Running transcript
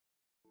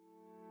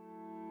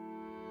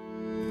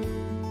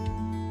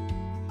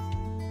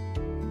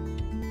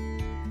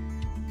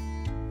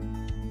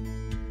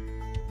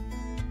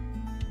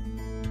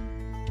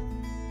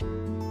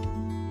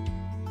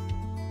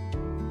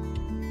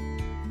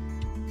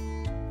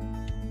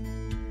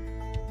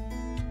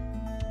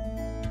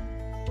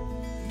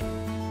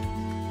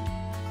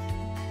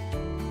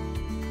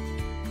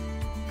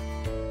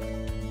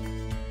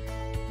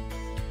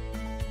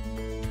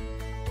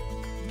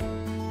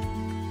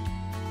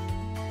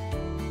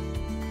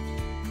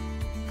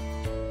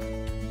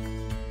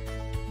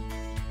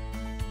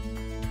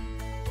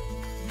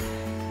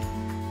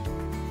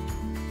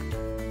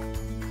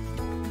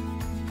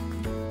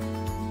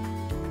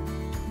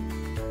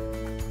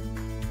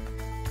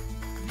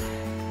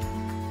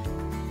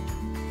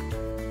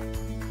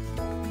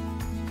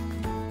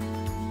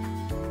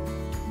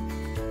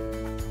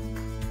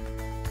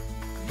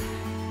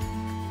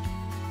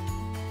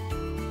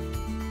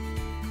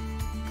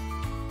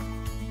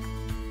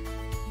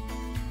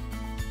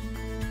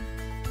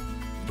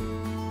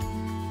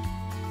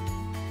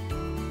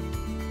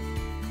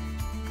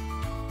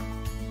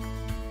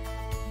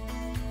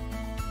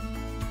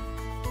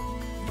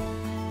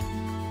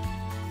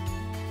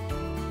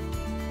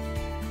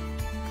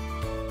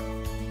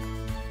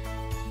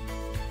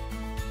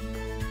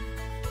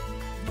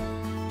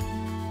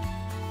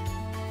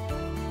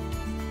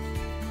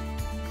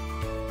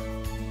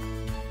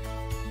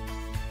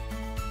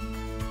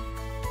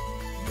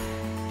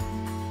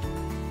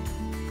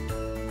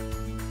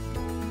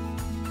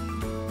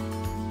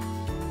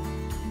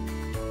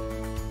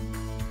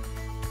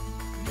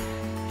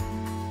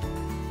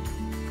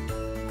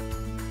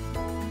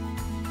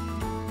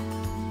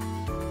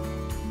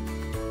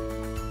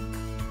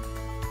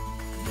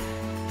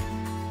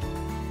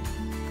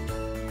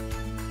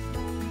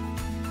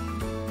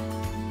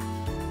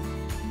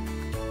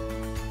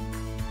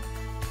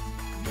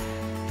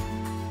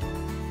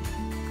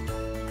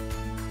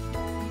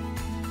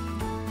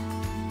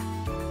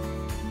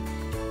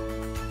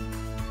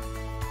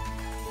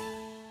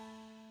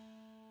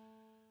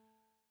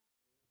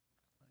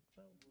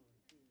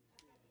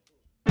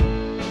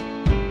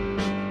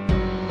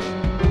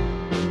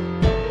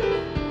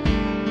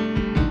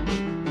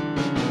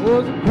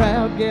was a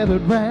crowd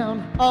gathered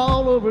round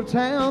all over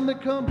town. They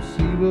come to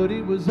see what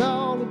it was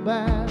all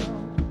about.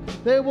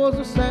 There was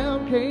a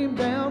sound came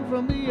down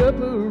from the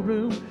upper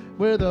room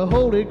where the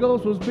Holy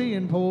Ghost was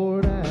being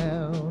poured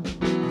out.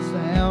 It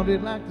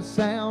sounded like the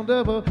sound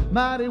of a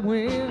mighty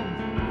wind,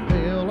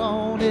 fell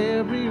on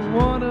every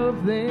one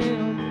of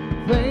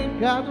them. Thank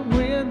God the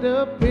wind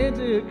of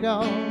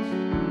Pentecost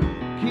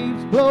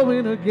keeps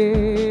blowing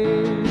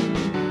again.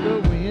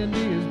 The wind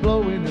is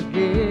blowing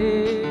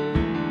again.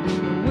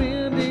 The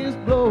wind is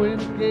blowing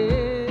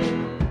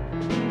again.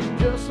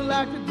 Just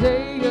like the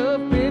day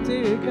of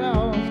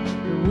Pentecost,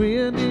 the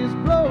wind is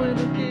blowing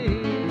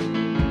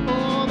again.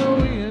 Oh, the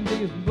wind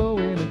is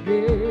blowing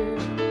again.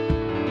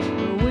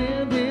 The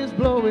wind is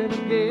blowing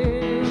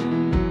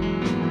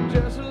again.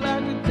 Just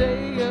like the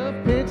day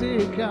of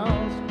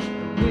Pentecost,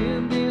 the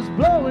wind is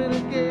blowing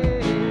again.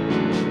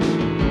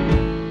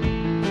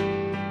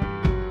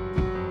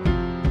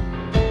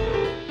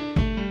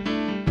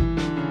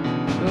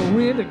 The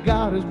wind of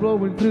God is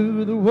blowing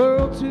through the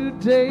world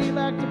today,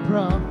 like the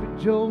prophet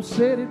Joel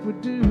said it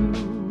would do.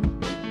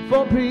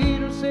 For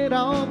Peter said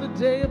on the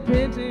day of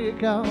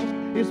Pentecost,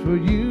 it's for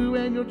you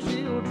and your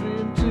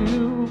children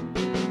too.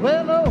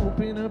 Well,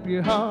 open up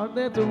your heart,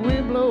 let the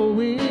wind blow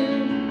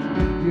in.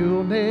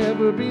 You'll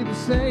never be the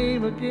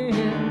same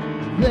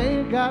again.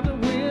 Thank God the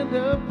wind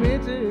of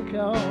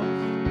Pentecost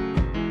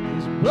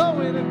is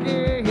blowing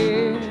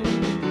again.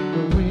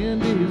 The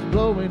wind is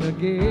blowing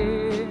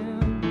again.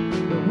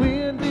 The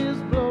wind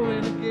is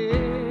blowing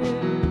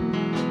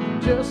again.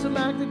 Just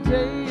like the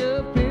day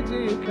of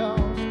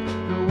Pentecost,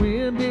 the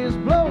wind is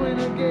blowing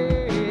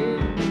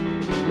again.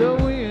 The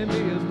wind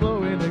is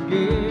blowing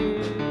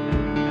again.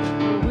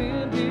 The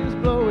wind is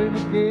blowing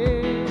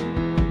again.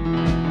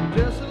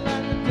 Just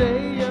like the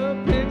day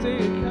of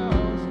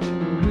Pentecost,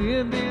 the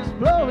wind is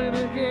blowing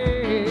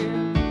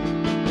again.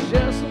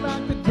 Just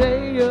like the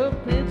day of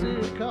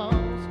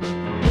Pentecost, the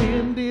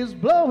wind is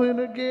blowing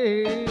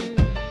again.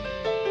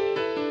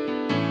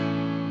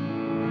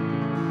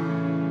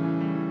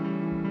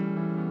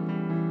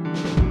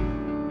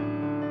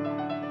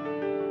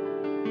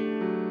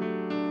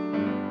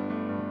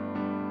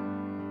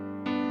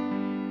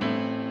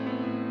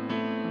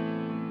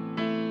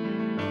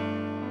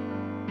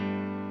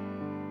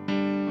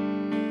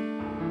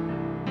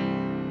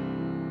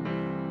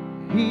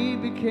 He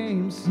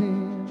became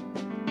sin,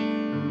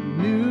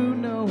 knew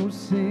no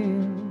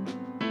sin,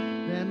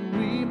 that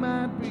we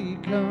might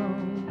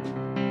become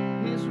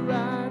his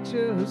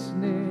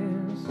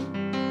righteousness.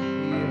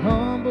 He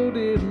humbled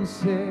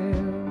himself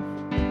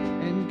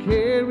and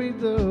carried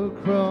the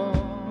cross.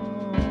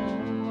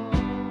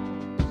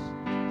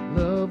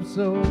 Love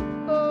so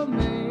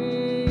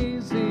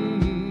amazing,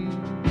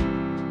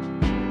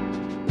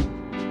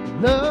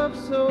 love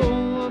so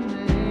amazing.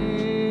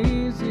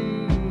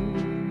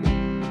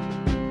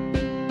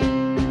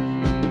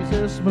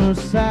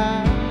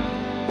 Messiah,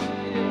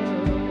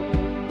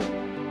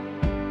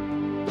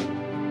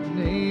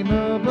 name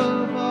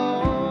above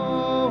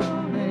all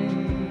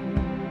names,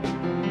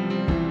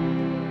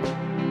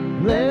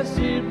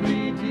 blessed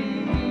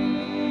Redeemer,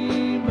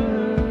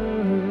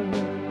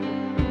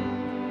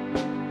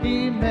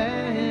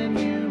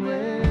 Emmanuel,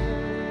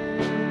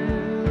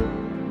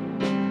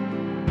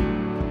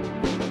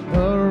 a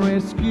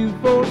rescue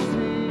for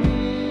sinners,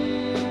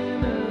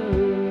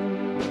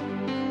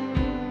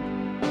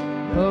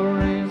 a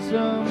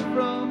ransom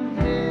from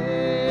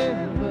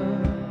heaven,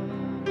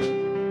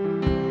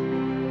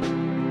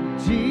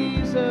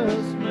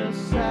 Jesus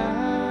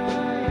Messiah,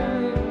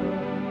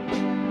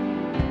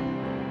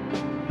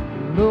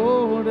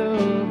 Lord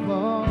of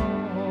all.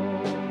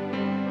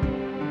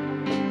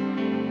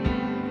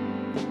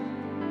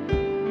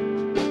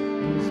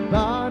 His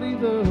body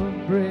the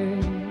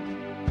bread,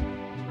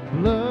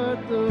 blood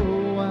the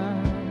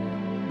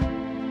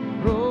wine,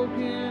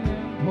 broken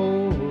and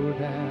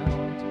poured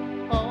out,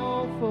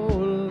 all for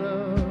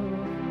love.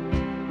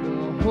 The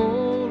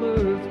whole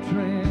earth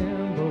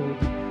trembled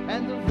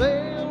and the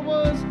veil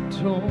was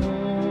torn.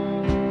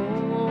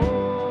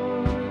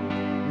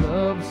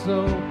 Love so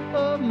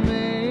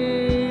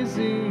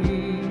amazing,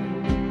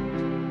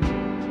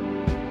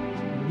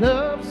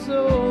 love so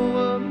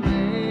amazing.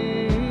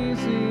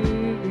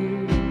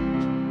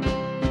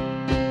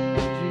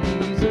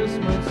 Jesus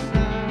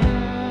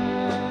Messiah,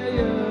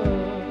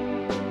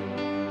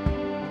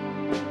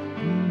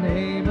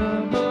 name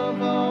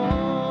above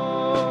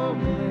all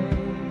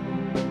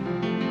names,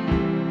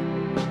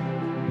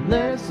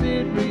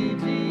 blessed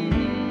Redeemer,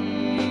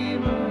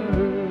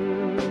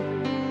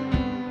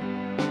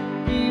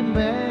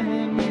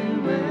 Emmanuel,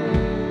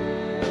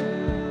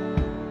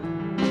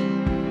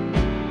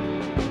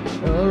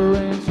 a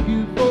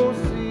rescue for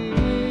sinners,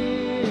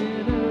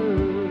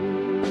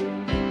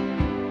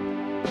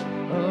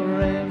 a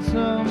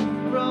ransom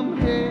from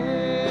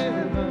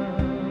heaven,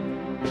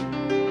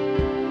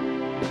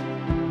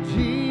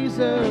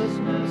 Jesus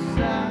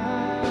Messiah,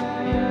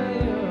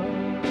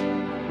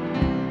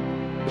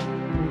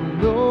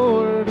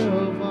 Lord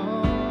of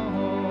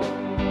all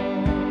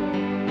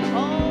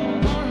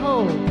our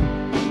hope,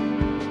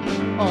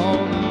 all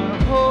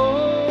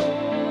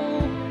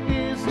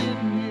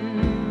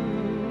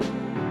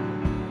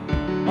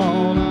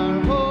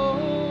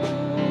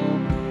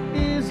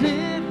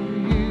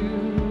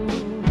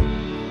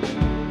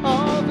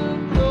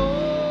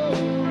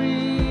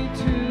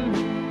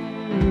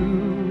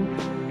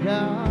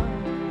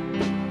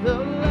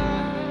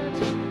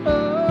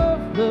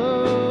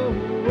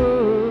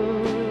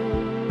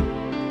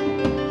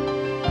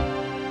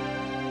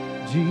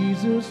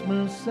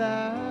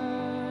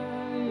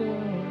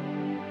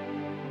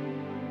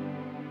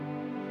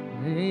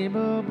name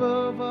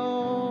above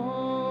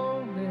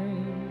all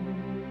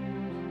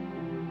names,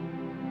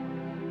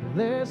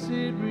 blessed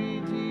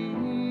Redeemer,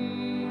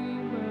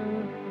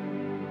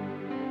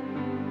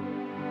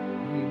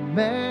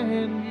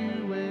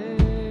 Emmanuel,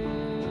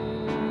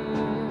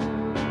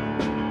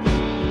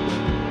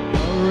 a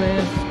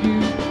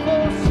rescue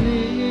for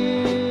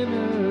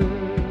sinners,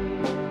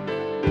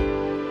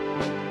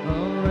 a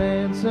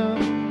ransom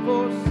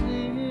for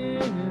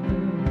sinners,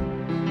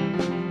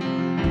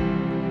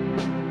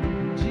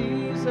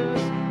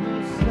 Jesus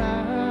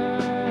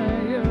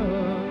Messiah,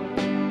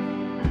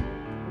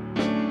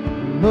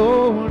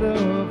 Lord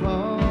of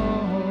all.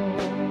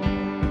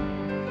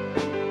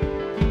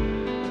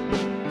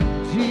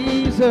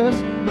 Jesus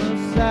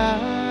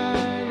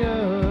Messiah,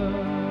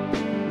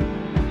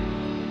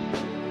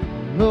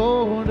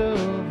 Lord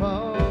of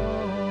all.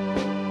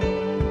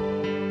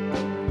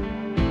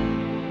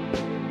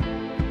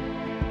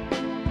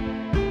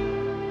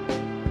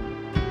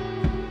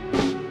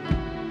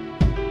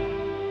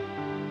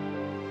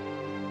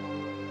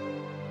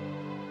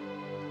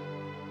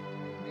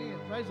 Amen.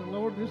 Praise the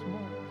Lord this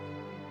morning.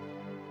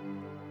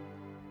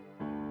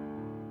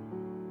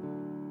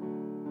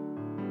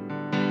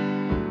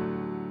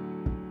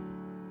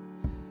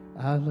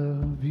 I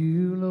love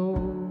you,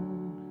 Lord,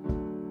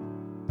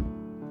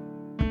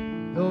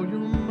 though your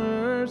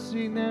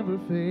mercy never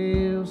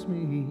fails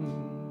me.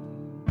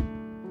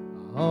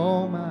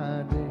 All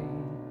my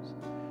days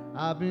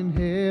I've been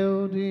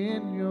held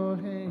in your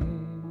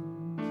hand.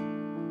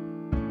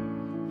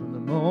 From the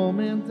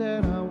moment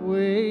that I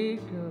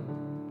wake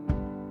up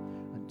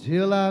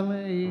until I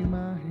lay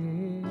my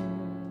head,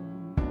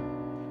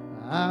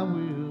 I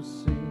will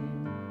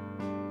sing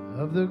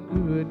of the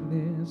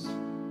goodness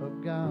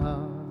of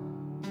God.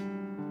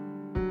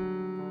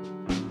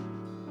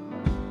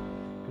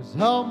 'Cause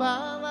all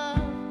my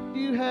life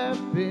you have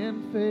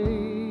been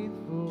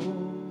faithful,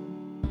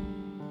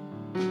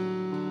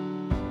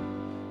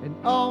 and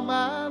all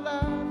my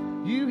life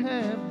you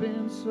have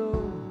been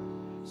so,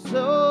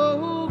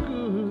 so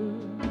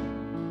good.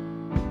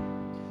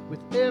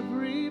 With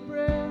every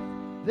breath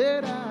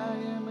that I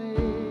am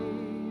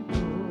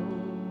able,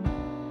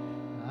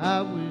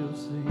 I will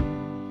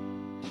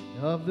sing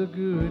of the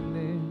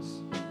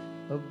goodness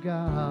of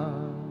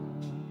God.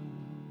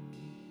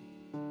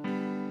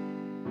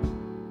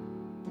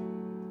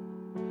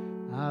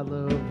 I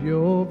love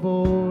your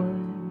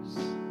voice.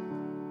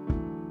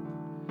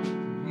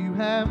 You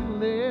have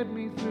led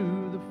me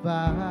through the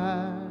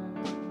fire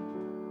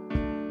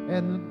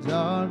and the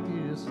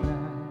darkest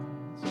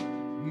nights.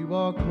 You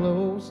are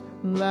close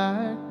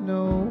like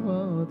no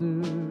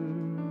other.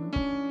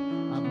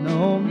 I've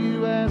known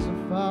you as a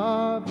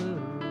father,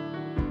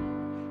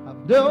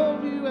 I've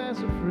known you as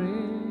a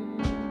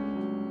friend,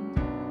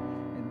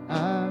 and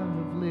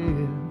I've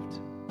lived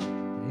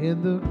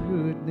in the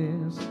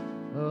goodness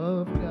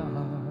of God.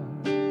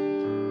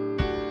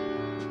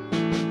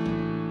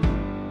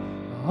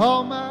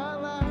 All my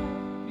life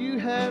you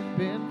have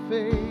been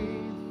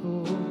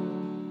faithful,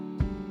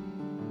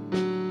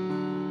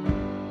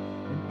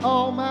 and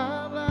all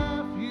my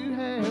life you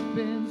have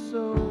been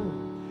so,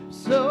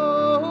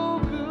 so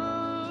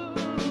good.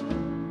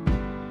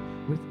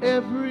 With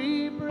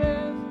every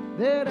breath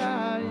that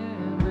I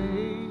am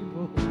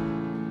able,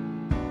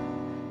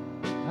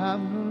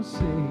 I'm gonna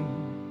sing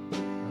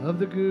of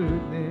the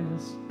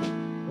goodness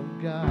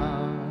of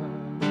God.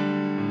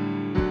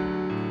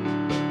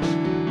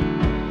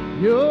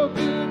 Your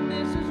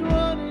goodness is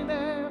running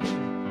after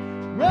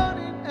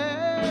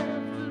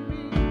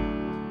me.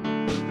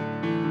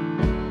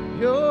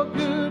 Your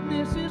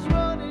goodness is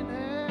running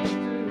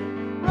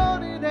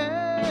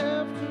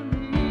after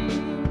me.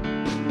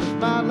 With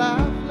my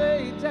life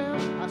laid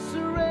down, I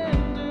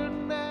surrender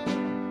now.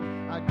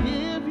 I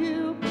give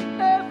you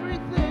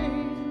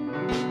everything.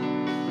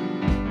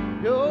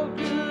 Your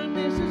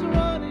goodness is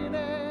running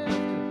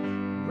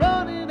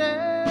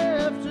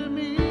after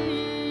me.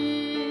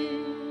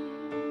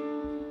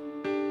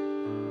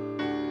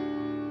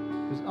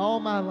 'Cause all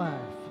my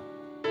life,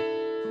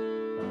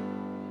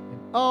 and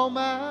all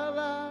my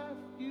life,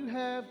 you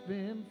have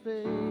been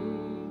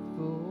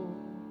faithful.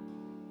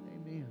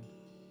 Amen.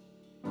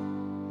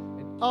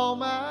 And all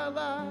my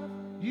life,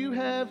 you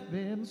have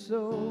been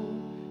so,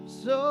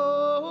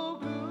 so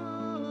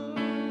good.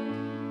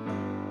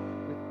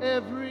 With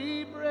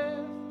every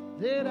breath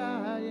that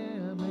I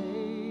am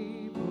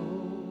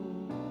able,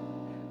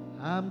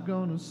 I'm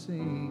gonna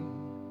sing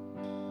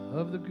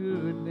of the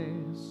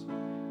goodness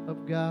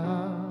of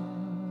God.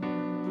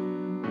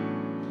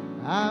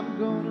 I'm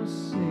gonna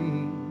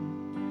sing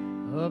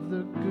of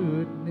the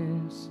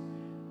goodness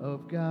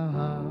of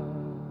God.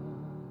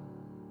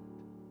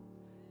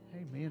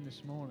 Amen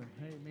this morning.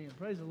 Amen.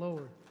 Praise the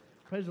Lord.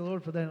 Praise the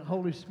Lord for that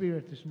Holy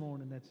Spirit this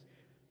morning that's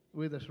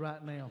with us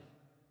right now.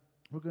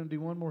 We're going to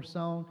do one more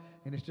song,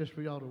 and it's just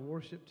for y'all to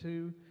worship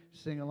to,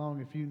 sing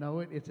along if you know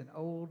it. It's an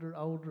older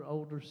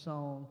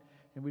song,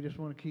 and we just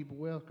want to keep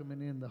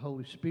welcoming in the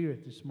Holy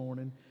Spirit this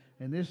morning.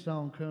 And this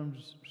song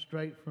comes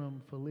straight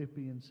from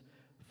Philippians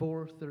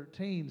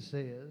 4:13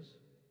 says,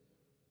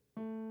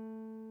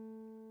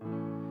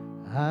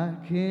 I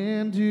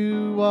can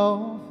do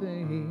all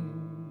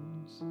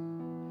things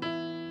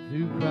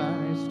through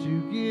Christ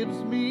who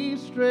gives me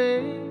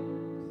strength.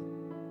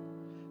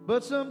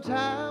 But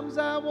sometimes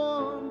I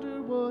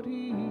wonder what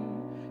He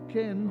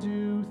can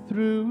do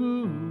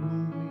through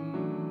me.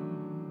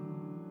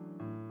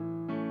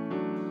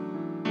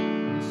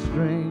 His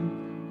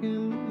strength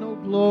in no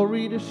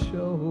glory to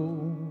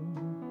show,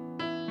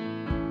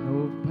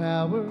 no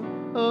power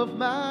of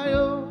my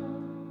own.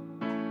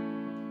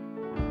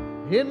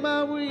 In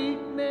my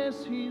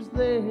weakness He's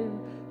there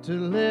to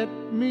let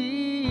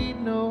me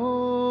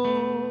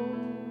know.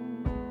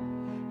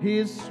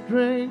 His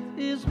strength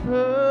is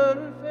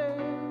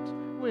perfect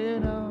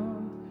when our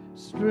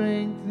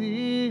strength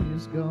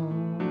is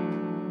gone.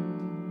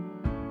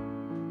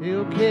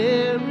 He'll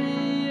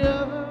carry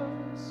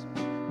us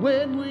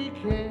when we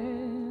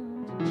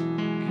can't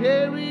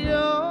carry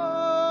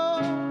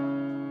on.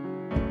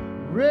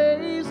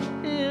 Raised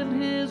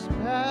in His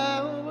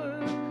power,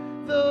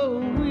 the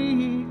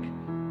weak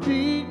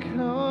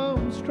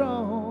become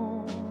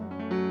strong.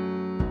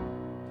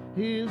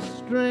 His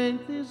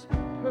strength is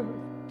perfect.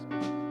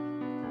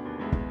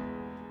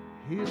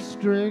 His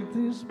strength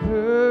is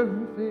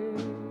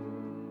perfect.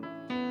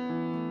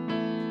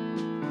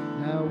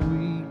 Now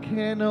we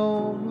can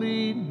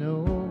only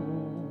know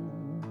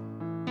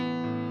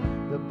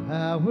the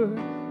power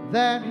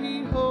that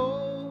He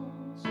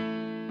holds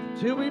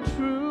till we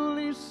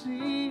truly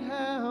see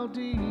how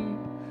deep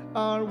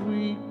our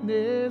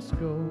weakness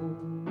goes.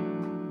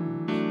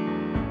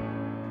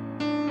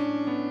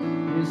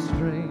 His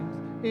strength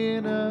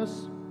in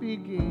us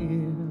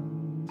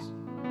begins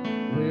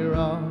where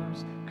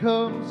ours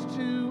comes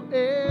to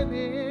an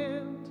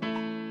end.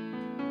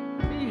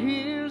 He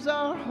hears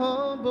our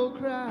humble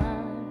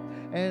cry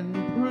and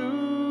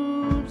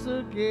proves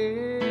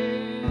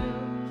again.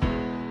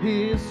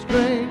 His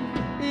strength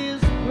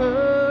is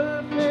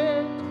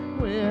perfect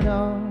when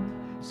our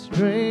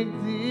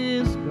strength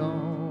is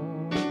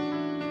gone.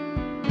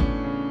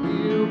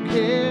 He'll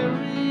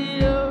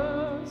carry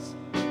us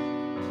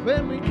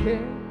when we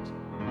can't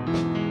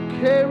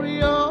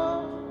carry on.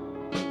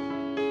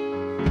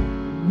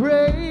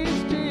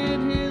 Raised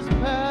in His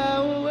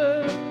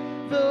power,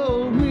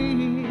 the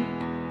weak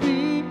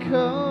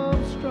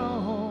become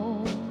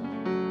strong.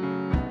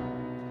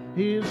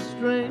 His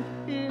strength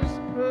is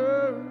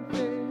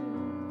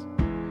perfect.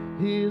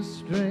 His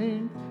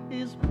strength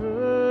is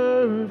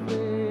perfect.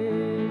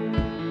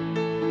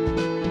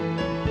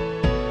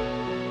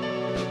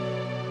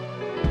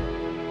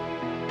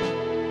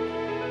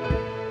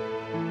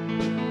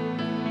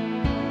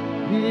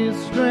 His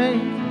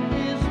strength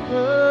is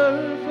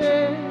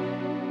perfect.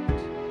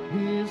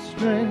 His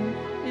strength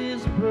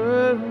is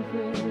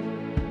perfect.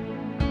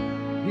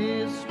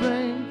 His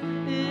strength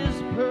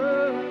is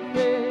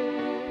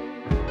perfect.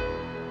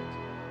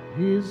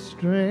 His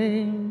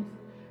strength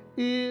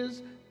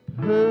is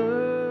perfect.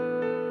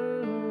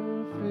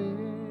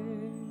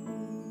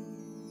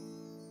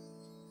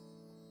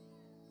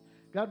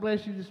 God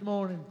bless you this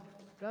morning.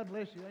 God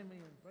bless you.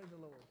 Amen. Praise the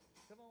Lord.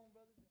 Come on,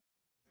 brother.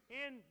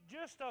 In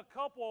just a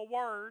couple of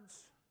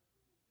words,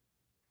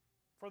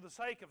 for the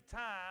sake of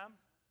time,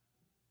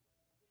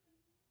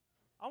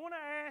 I want to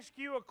ask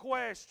you a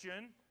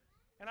question,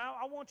 and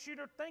I want you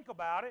to think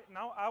about it, and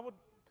I would,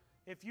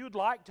 if you'd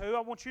like to,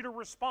 I want you to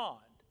respond.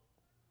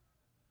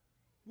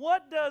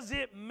 What does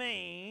it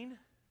mean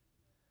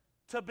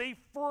to be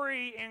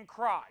free in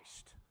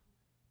Christ?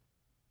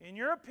 In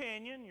your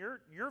opinion,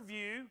 your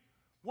view,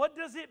 what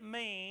does it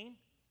mean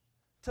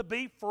to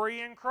be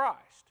free in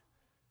Christ?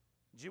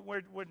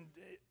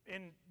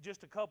 In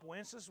just a couple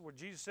instances where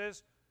Jesus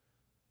says,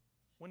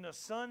 when the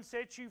Son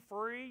sets you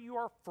free, you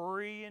are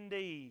free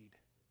indeed.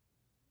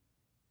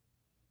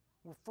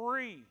 We're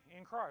free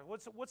in Christ.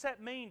 What's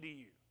that mean to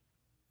you?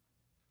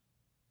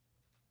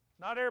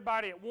 Not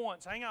everybody at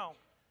once. Hang on.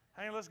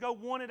 Let's go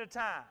one at a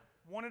time.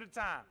 One at a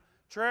time.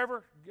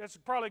 Trevor, that's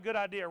probably a good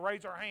idea.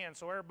 Raise our hands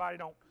so everybody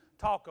don't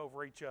talk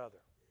over each other.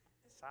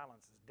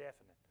 Silence is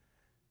deafening.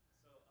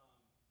 So the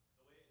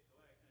way I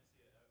kind of see it, this was actually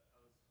a book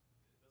on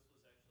parenting, but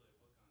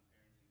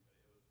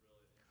it was really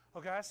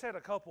Okay, I said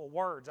a couple of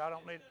words. I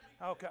don't need.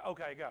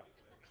 Okay, go.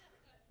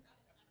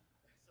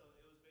 So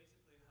it was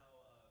basically how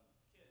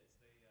kids,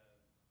 if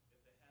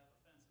they have a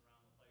fence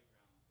around the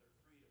playground, they're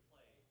free to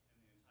play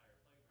in the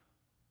entire playground.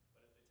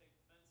 But if they take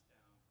the fence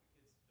down, the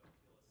kids don't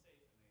feel as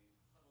safe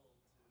and they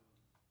huddle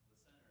to the center and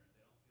they don't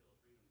feel the freedom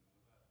to move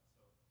out. So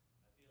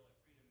I feel like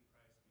freedom in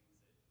Christ means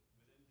that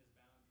within His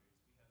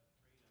boundaries,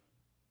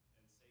 we have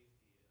the freedom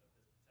and safety of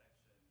His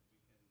protection.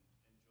 We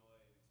can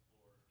enjoy and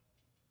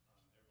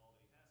explore all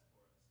that He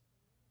has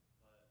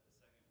for us.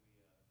 But the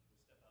second we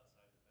step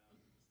outside His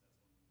boundaries, that's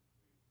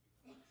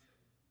when we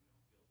become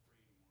unsafe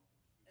and we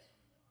don't feel free anymore. We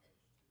become in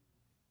bondage to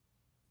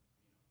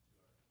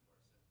our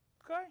sin.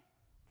 Okay,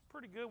 it's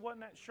pretty good.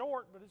 Wasn't that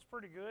short, but it's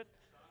pretty good.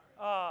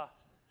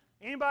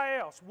 Anybody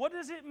else? What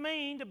does it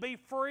mean to be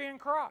free in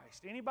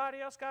Christ?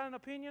 Anybody else got an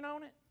opinion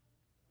on it?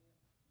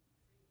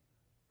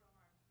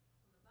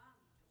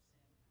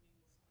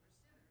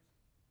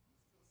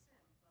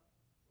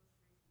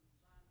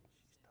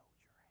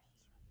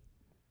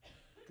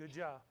 Good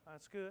job.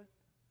 That's good.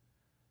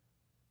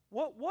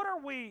 What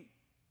are we?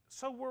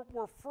 So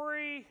we're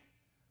free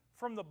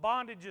from the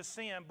bondage of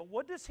sin, but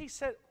what did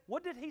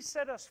He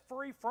set us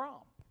free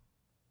from?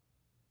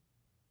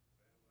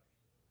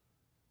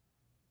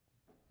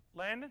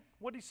 Landon,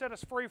 what did He set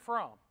us free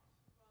from?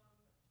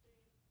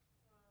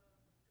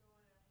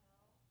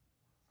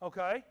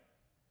 Okay.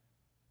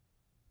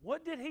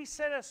 What did He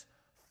set us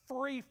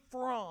free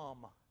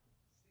from?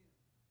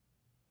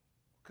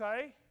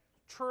 Okay,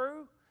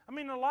 true. I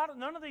mean,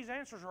 none of these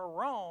answers are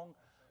wrong,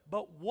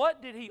 but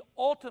what did He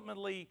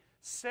ultimately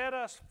set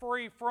us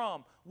free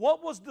from?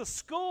 What was the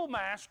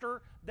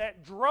schoolmaster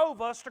that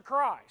drove us to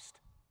Christ?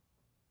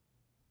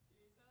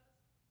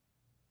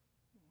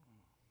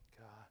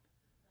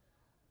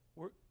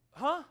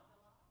 God.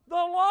 The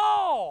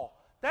law.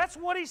 That's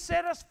what He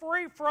set us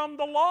free from,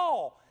 the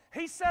law.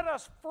 He set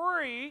us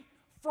free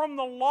from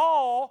the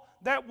law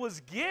that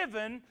was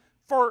given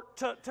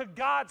to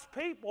God's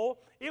people.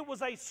 It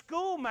was a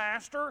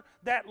schoolmaster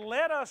that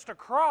led us to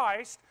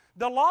Christ.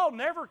 The law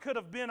never could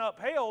have been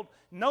upheld.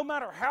 No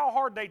matter how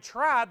hard they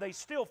tried, they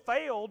still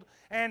failed.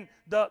 And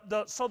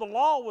so the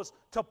law was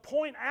to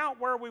point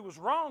out where we was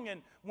wrong.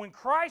 And when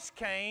Christ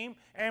came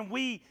and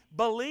we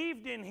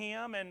believed in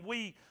Him and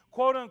we,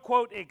 quote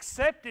unquote,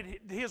 accepted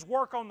His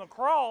work on the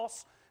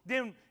cross,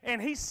 and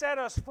He set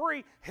us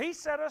free. He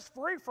set us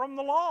free from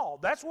the law.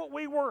 That's what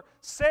we were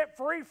set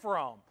free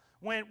from.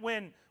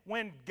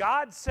 When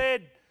God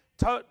said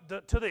to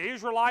the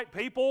Israelite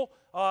people,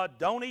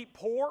 don't eat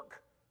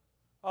pork,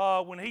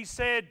 when He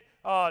said,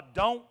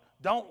 don't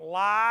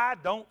lie,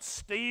 don't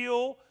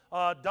steal,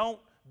 don't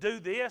do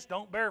this,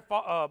 don't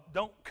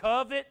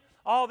covet,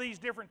 all these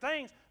different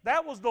things,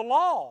 that was the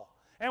law.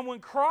 And when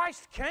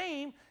Christ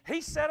came,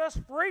 He set us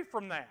free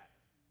from that.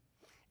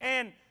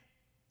 And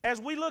as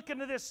we look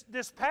into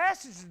this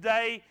passage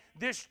today,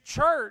 this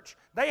church,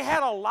 they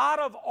had a lot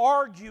of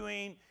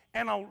arguing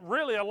and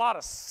really a lot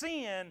of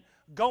sin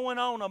going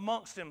on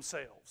amongst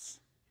themselves.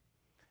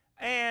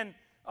 And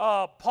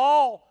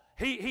Paul,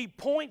 he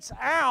points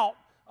out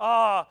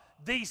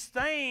these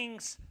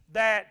things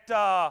that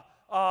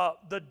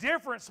the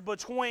difference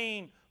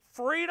between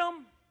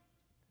freedom,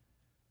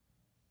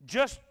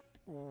 just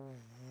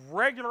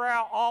regular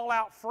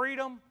all-out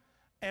freedom,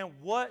 and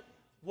what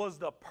was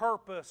the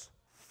purpose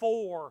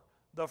for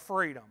the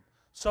freedom.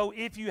 So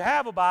if you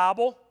have a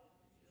Bible,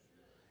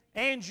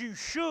 and you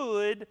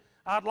should,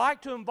 I'd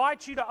like to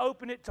invite you to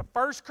open it to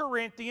 1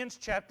 Corinthians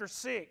chapter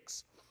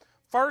 6.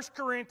 1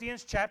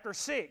 Corinthians chapter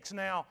 6.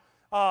 Now,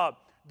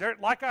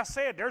 like I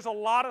said, there's a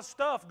lot of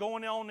stuff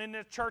going on in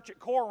the church at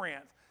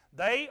Corinth.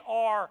 They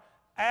are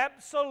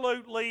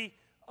absolutely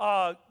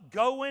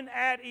going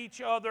at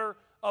each other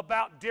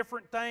about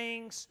different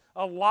things.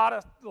 A lot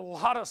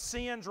of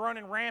sins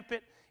running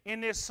rampant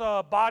in this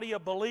body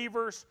of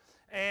believers.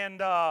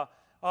 And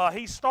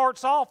he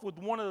starts off with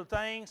one of the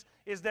things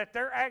is that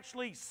they're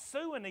actually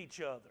suing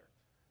each other.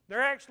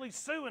 They're actually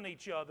suing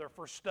each other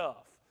for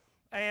stuff.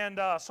 And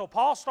so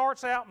Paul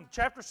starts out in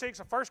chapter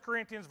 6 of 1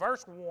 Corinthians,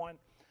 verse 1.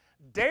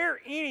 Dare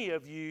any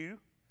of you,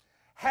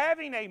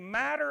 having a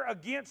matter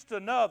against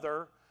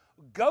another,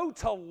 go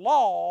to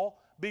law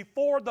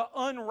before the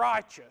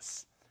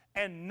unrighteous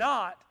and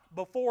not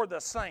before the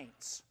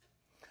saints?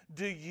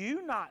 Do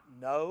you not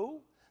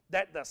know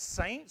that the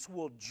saints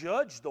will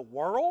judge the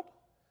world?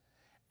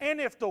 And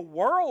if the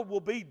world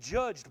will be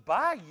judged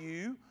by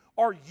you,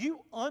 are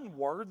you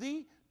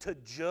unworthy to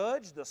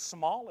judge the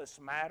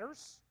smallest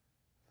matters?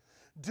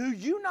 Do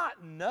you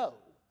not know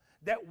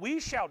that we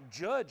shall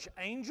judge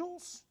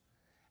angels?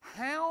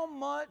 How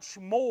much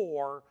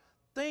more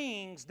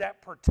things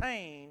that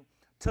pertain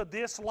to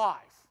this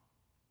life?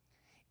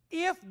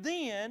 If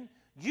then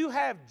you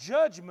have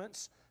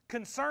judgments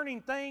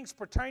concerning things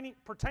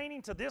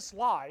pertaining to this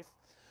life,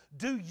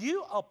 do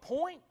you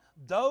appoint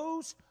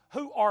those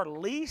who are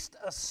least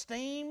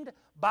esteemed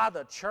by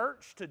the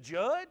church to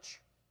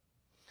judge?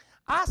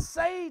 I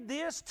say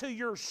this to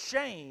your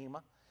shame.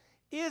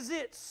 Is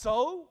it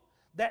so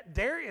that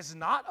there is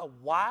not a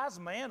wise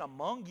man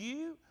among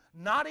you,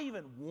 not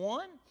even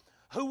one,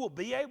 who will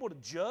be able to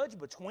judge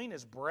between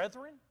his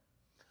brethren?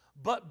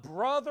 But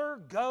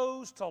brother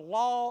goes to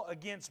law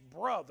against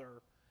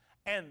brother,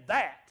 and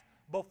that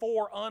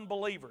before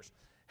unbelievers.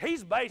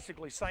 He's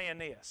basically saying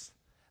this,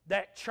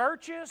 that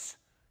churches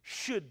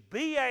should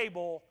be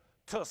able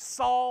to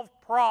solve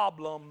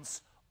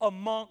problems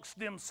amongst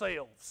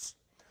themselves.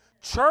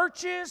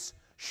 Churches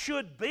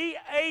should be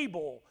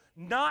able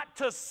not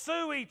to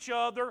sue each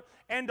other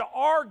and to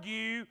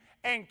argue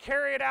and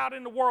carry it out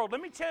in the world.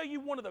 Let me tell you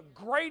one of the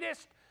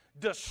greatest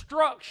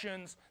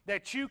destructions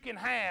that you can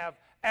have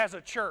as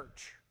a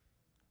church.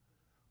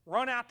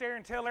 Run out there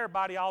and tell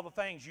everybody all the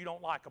things you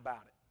don't like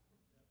about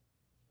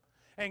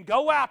it. And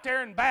go out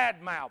there and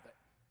badmouth it.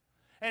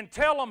 And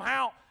tell them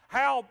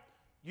how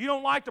you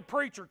don't like the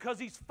preacher because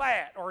he's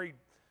fat or he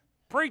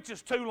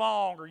preaches too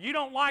long, or you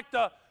don't like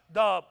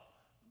the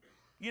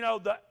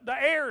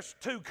air's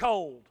too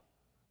cold.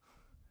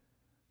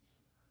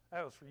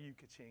 That was for you,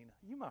 Kachina.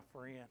 You my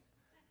friend.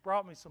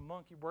 brought me some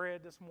monkey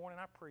bread this morning.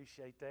 I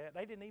appreciate that.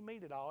 They didn't even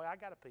eat it all. I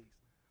got a piece.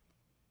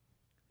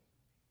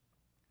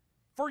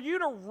 For you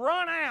to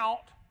run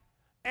out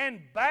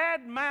and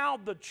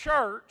badmouth the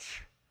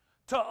church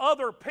to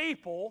other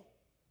people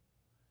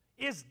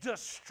is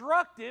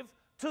destructive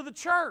to the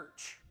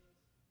church.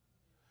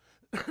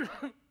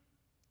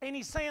 And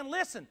he's saying,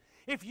 listen,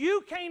 if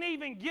you can't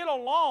even get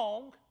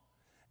along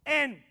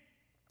and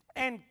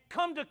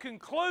come to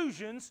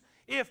conclusions,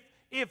 if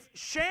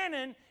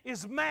Shannon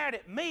is mad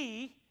at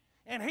me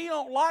and he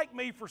don't like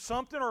me for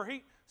something, or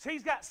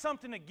he's got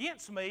something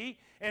against me,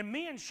 and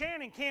me and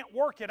Shannon can't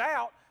work it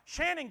out,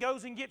 Shannon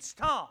goes and gets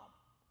Tom.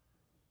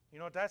 You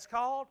know what that's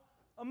called?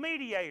 A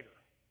mediator.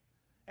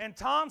 And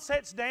Tom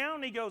sits down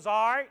and he goes,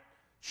 all right,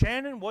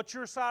 Shannon, what's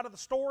your side of the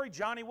story?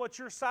 Johnny, what's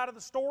your side of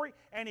the story?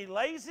 And he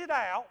lays it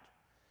out,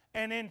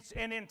 and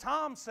then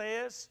Tom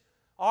says,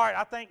 all right,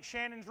 I think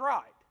Shannon's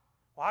right.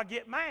 Well, I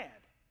get mad.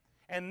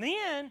 And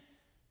then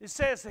it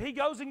says that he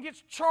goes and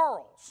gets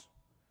Charles.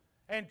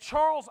 And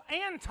Charles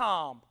and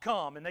Tom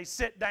come and they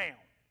sit down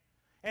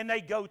and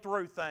they go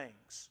through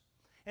things.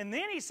 And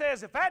then he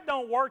says, if that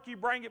don't work, you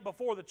bring it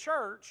before the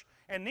church.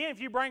 And then if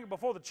you bring it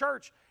before the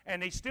church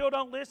and they still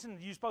don't listen,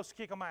 you're supposed to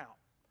kick them out.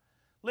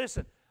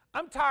 Listen,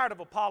 I'm tired of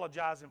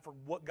apologizing for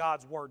what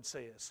God's Word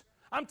says.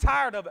 I'm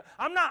tired of it.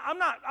 I'm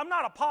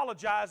not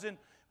apologizing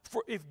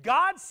for, if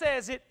God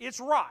says it, it's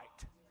right.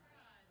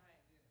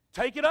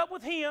 Take it up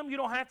with Him. You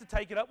don't have to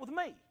take it up with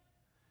me.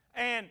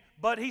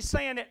 But he's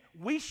saying that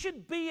we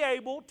should be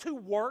able to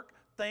work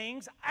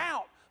things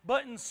out.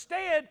 But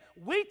instead,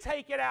 we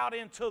take it out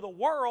into the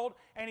world,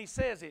 and he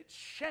says it's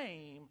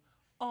shame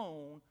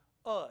on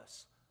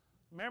us.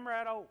 Remember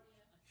that old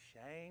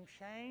shame,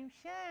 shame,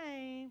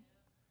 shame?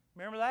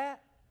 Remember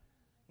that?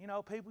 You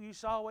know, people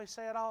used to always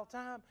say it all the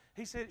time.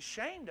 He said it's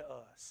shame to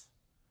us.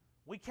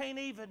 We can't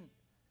even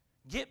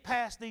get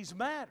past these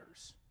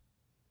matters.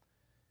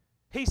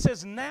 He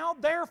says, now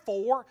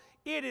therefore,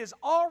 it is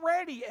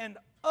already an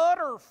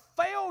utter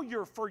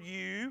failure for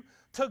you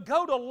to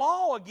go to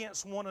law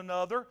against one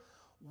another.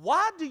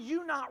 Why do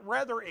you not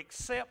rather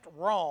accept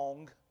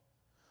wrong?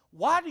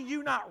 Why do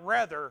you not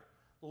rather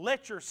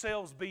let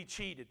yourselves be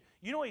cheated?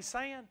 You know what he's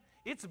saying?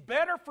 It's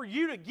better for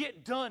you to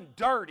get done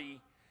dirty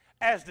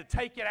as to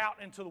take it out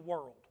into the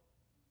world.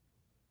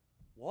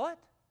 What?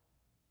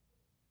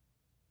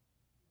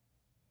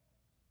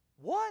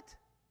 What?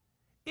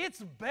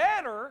 It's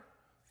better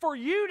for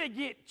you to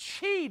get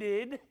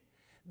cheated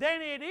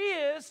than it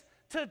is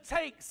to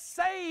take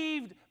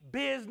saved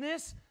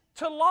business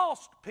to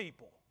lost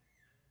people.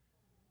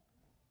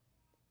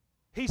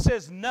 He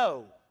says,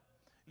 no,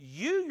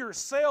 you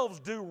yourselves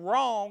do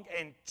wrong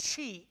and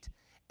cheat,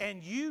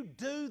 and you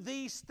do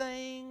these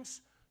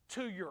things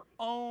to your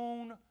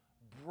own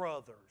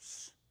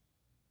brothers.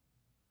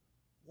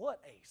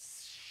 What a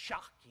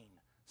shocking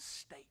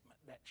statement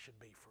that should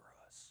be for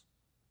us.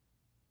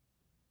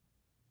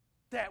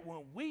 That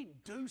when we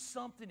do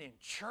something in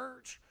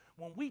church,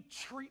 when we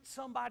treat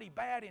somebody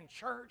bad in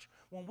church,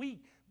 when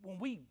we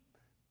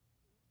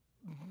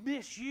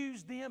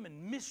misuse them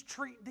and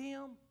mistreat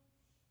them,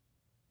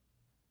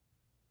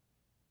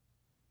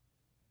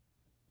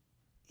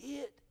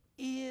 it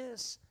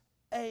is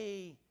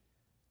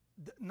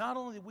not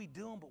only do we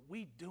do them, but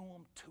we do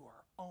them to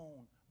our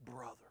own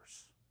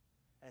brothers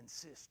and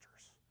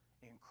sisters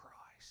in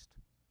Christ.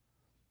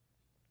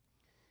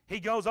 He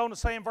goes on to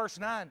say in verse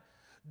 9,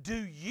 do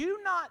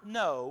you not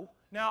know?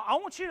 Now, I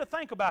want you to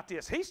think about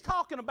this. He's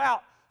talking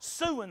about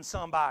suing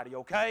somebody,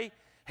 okay?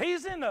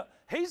 He's in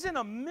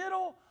the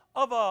middle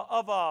of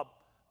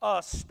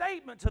a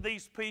statement to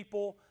these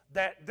people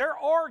that they're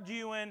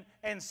arguing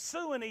and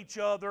suing each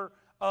other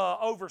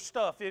over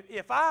stuff.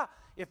 If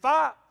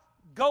I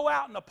go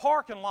out in the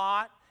parking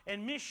lot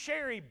and Miss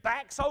Sherry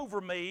backs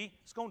over me,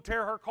 it's going to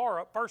tear her car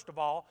up, first of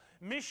all.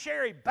 Miss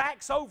Sherry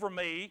backs over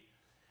me,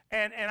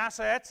 and I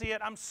say, that's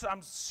it,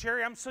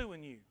 Sherry, I'm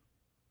suing you.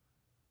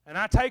 And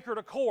I take her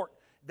to court.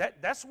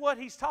 That's what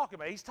he's talking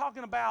about. He's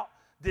talking about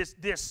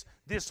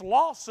this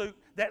lawsuit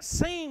that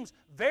seems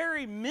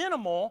very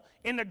minimal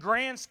in the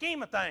grand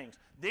scheme of things.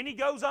 Then he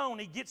goes on,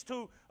 he gets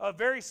to a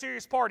very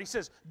serious part. He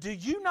says, do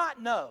you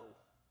not know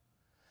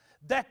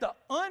that the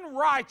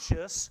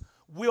unrighteous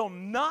will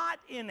not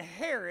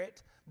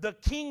inherit the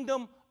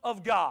kingdom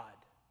of God?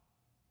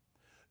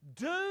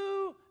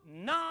 Do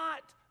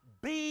not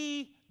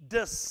be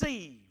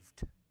deceived.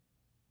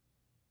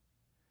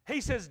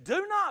 He says,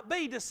 do not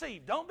be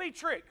deceived. Don't be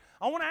tricked.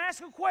 I want to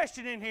ask a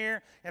question in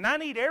here, and I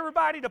need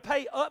everybody to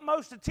pay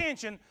utmost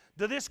attention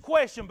to this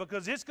question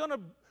because it's going to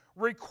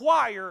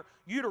require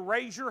you to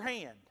raise your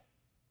hand.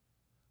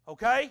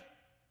 Okay?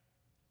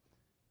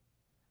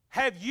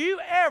 Have you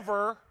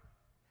ever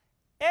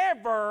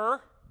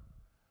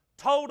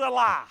told a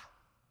lie?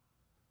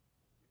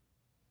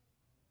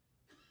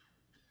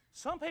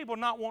 Some people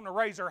not wanting to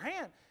raise their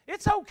hand.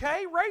 It's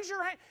okay, raise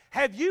your hand.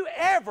 Have you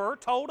ever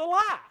told a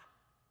lie?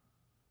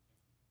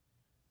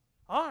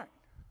 All right.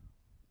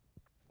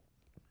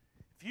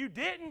 If you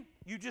didn't,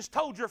 you just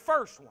told your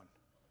first one.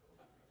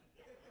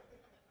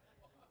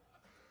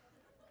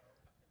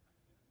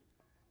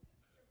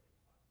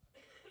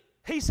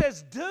 He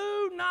says,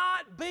 do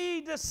not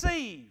be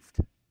deceived.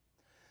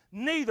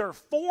 Neither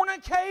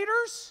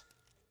fornicators,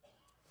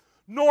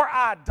 nor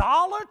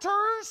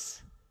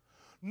idolaters,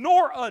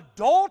 nor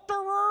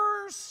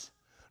adulterers,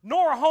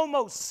 nor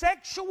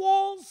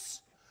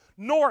homosexuals,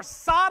 nor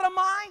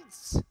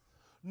sodomites,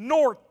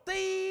 nor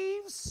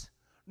thieves,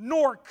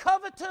 nor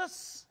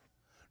covetous,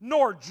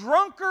 nor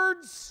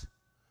drunkards,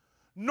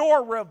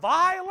 nor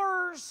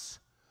revilers,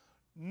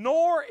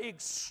 nor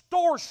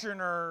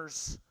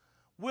extortioners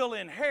will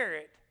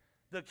inherit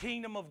the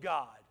kingdom of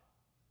God.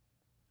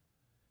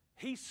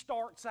 He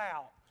starts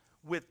out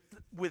with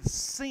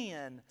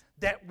sin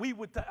that we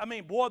would,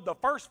 boy, the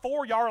first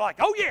four, y'all are like,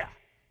 oh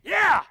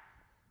yeah,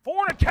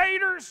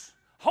 fornicators,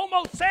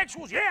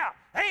 homosexuals, yeah,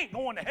 they ain't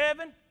going to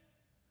heaven.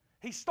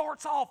 He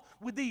starts off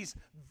with these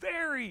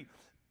very,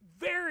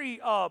 very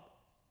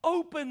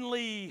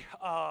openly,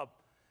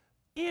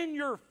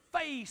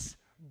 in-your-face,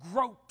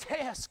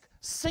 grotesque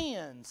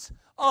sins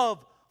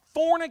of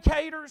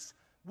fornicators,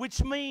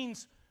 which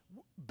means,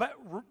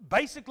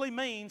 basically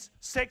means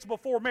sex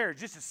before marriage.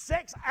 This is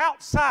sex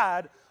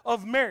outside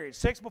of marriage,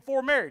 sex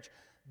before marriage.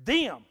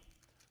 Them,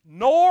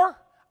 nor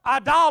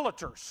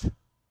idolaters,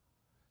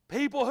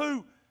 people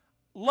who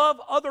love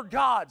other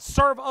gods,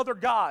 serve other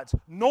gods,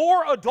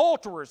 nor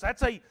adulterers.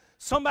 That's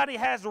somebody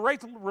has a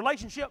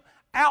relationship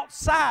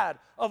outside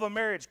of a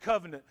marriage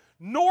covenant,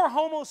 nor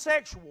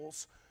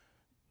homosexuals.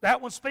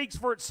 That one speaks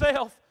for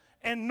itself,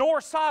 and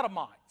nor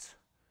sodomites.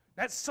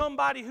 That's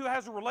somebody who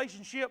has a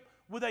relationship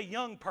with a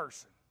young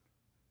person.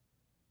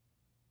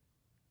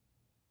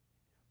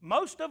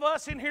 Most of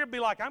us in here be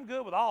like, I'm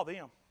good with all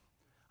them.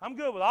 I'm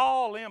good with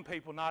all them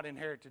people not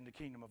inheriting the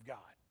kingdom of God.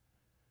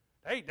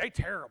 They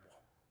terrible.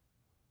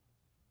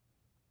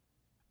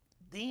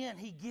 Then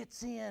he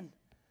gets in,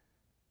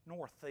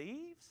 nor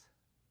thieves.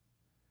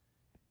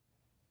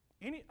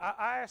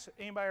 I asked,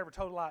 anybody ever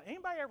told a lie?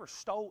 Anybody ever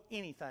stole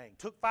anything?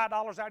 Took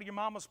 $5 out of your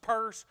mama's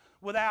purse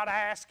without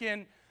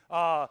asking?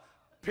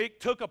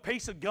 Took a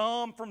piece of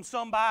gum from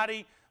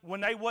somebody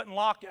when they wasn't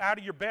locked out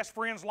of your best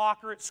friend's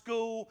locker at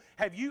school?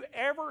 Have you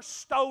ever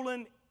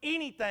stolen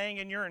anything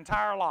in your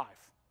entire life?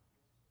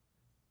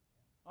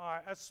 All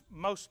right, that's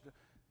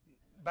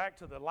back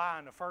to the lie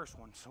in the first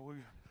one, so we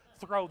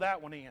throw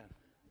that one in.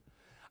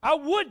 I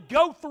would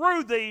go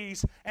through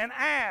these and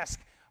ask,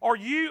 are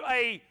you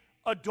a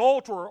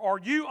adulterer? Are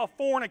you a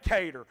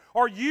fornicator?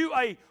 Are you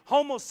a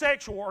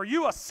homosexual? Are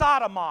you a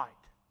sodomite?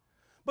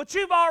 But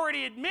you've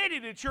already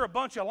admitted that you're a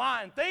bunch of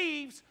lying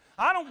thieves.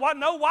 I don't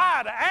know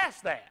why to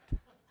ask that.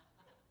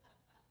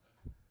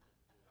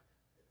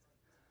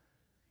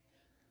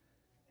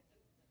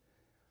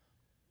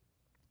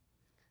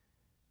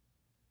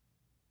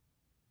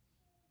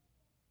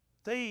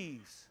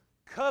 Thieves,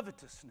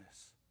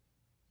 covetousness.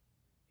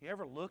 You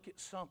ever look at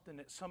something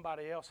that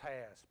somebody else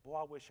has? Boy,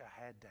 I wish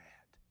I had that.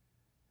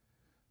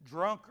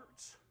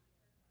 Drunkards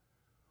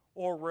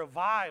or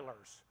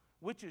revilers,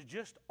 which is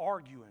just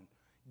arguing,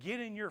 get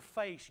in your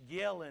face,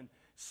 yelling.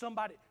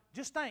 Somebody,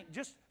 just think,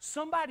 just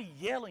somebody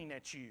yelling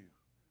at you.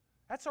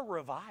 That's a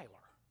reviler.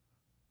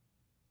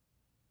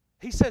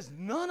 He says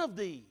none of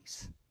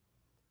these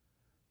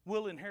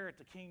will inherit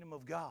the kingdom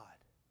of God.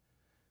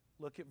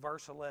 Look at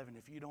verse 11.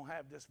 If you don't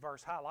have this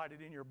verse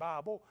highlighted in your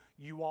Bible,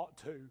 you ought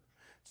to.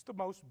 It's the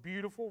most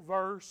beautiful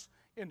verse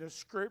in the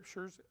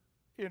Scriptures,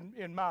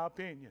 in my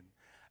opinion.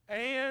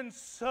 And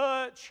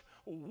such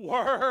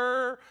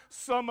were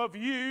some of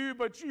you,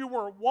 but you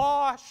were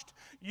washed,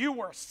 you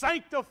were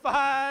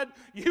sanctified,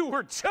 you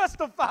were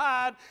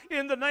justified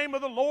in the name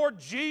of the Lord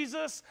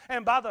Jesus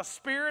and by the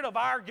Spirit of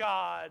our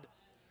God.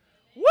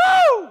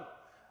 Woo!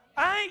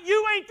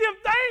 You ain't them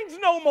things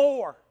no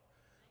more.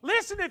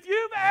 Listen, if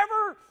you've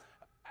ever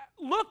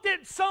looked at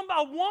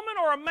a woman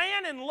or a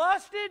man and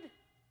lusted,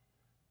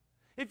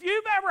 if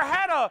you've ever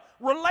had a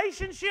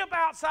relationship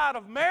outside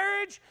of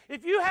marriage,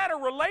 if you had a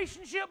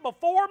relationship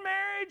before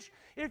marriage,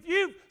 if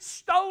you've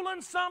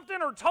stolen something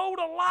or told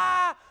a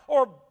lie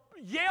or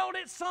yelled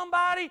at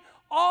somebody,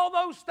 all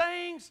those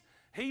things,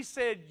 he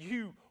said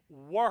you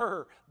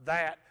were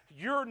that.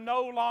 You're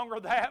no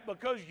longer that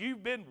because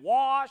you've been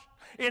washed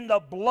in the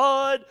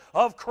blood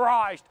of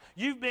Christ.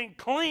 You've been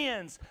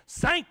cleansed,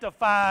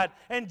 sanctified,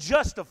 and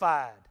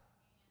justified.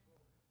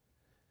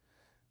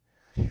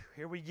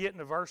 Here we get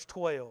into verse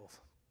 12.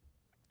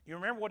 You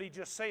remember what he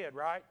just said,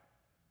 right?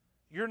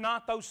 You're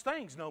not those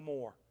things no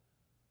more.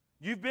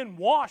 You've been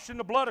washed in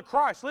the blood of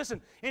Christ.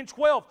 Listen, in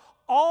 12,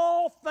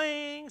 all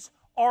things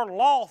are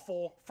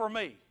lawful for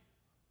me.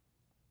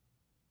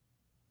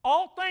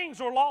 All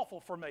things are lawful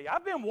for me.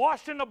 I've been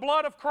washed in the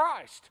blood of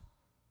Christ.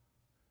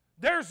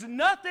 There's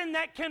nothing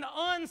that can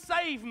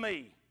unsave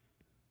me.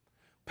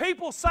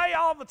 People say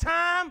all the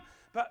time,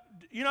 but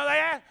they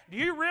ask, do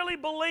you really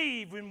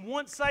believe in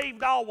once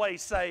saved,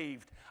 always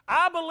saved?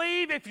 I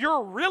believe if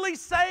you're really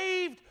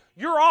saved,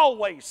 you're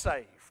always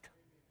saved.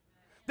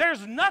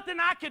 There's nothing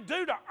I could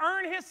do to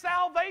earn His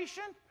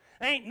salvation.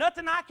 Ain't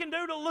nothing I can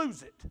do to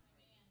lose it.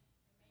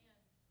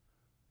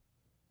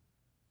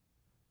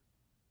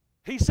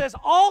 He says,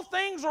 all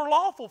things are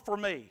lawful for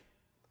me,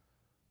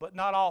 but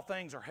not all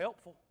things are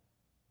helpful.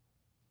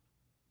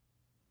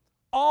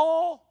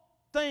 All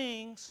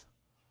things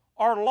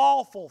are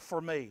lawful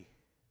for me,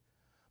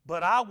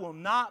 but I will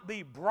not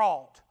be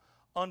brought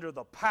under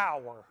the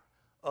power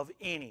of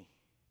any.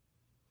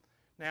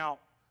 Now,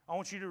 I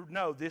want you to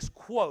know this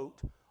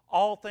quote,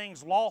 all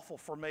things lawful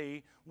for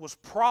me, was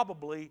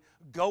probably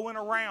going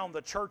around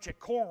the church at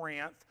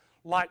Corinth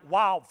like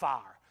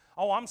wildfire.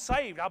 Oh, I'm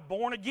saved. I'm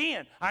born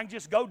again. I can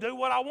just go do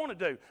what I want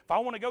to do. If I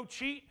want to go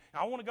cheat,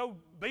 I want to go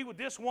be with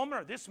this woman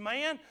or this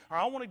man, or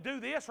I want to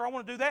do this or I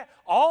want to do that,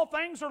 all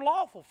things are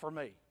lawful for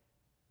me.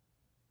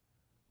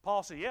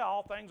 Paul said, yeah,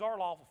 all things are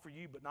lawful for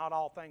you, but not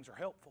all things are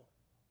helpful.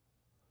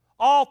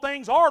 All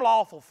things are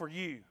lawful for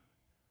you,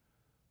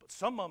 but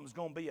some of them is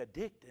going to be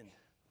addicting,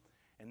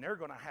 and they're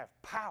going to have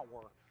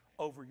power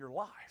over your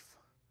life.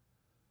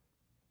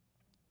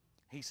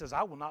 He says,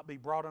 I will not be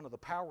brought under the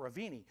power of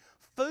any.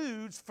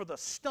 Food's for the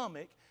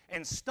stomach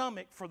and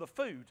stomach for the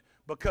food,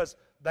 because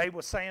they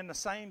were saying the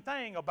same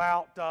thing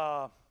about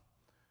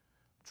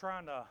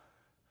trying to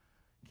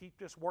keep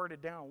this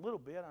worded down a little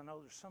bit. I know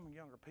there's some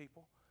younger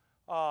people.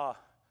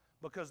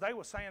 Because they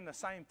were saying the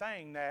same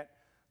thing, that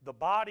the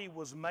body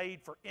was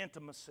made for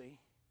intimacy,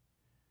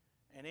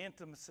 and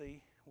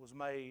intimacy was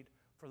made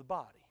for the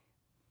body.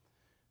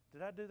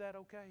 Did I do that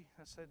okay?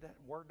 I said that,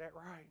 word that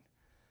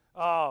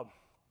right.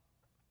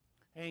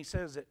 And he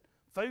says that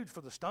food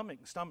for the stomach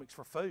and stomach's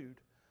for food,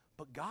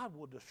 but God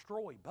will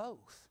destroy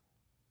both.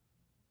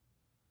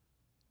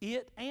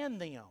 It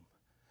and them.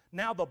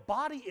 Now the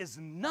body is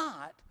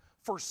not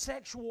for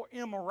sexual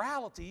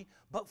immorality,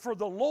 but for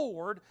the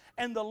Lord,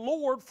 and the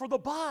Lord for the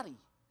body.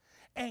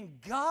 And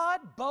God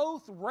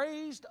both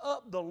raised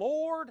up the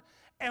Lord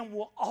and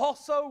will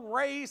also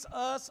raise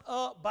us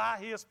up by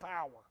His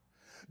power.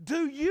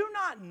 Do you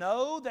not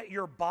know that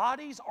your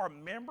bodies are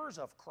members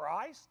of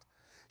Christ?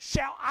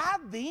 Shall I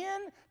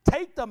then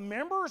take the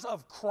members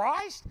of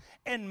Christ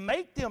and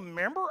make them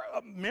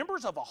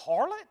members of a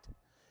harlot?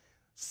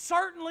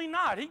 Certainly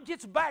not. He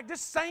gets back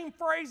this same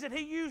phrase that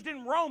he used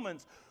in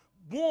Romans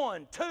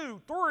 1,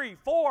 2, 3,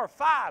 4,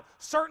 5.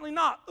 Certainly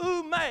not.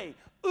 Ume.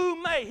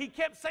 He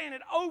kept saying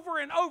it over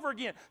and over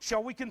again.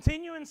 Shall we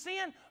continue in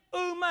sin?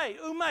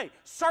 Ume.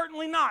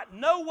 Certainly not.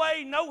 No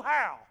way, no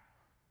how.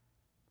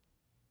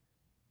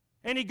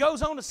 And he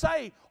goes on to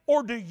say,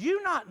 or do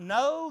you not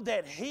know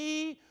that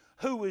he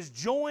who is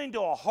joined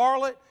to a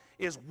harlot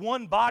is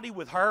one body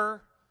with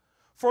her?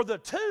 For the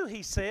two,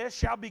 he says,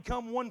 shall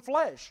become one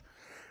flesh.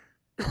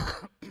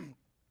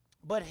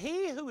 But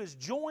he who is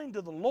joined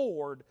to the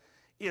Lord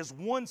is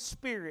one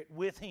spirit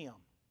with Him.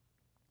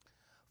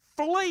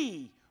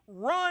 Flee,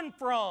 run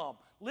from.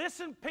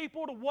 Listen,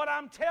 people, to what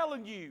I'm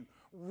telling you.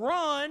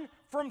 Run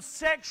from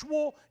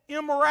sexual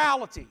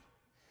immorality.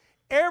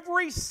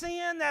 Every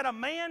sin that a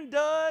man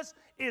does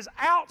is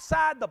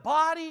outside the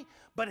body,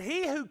 but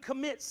he who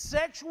commits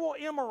sexual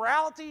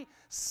immorality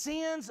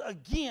sins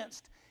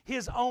against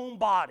his own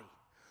body.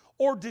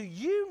 Or do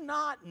you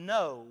not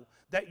know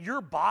that your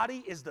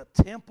body is the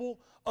temple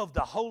of the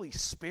Holy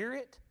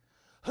Spirit,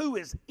 who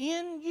is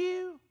in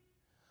you,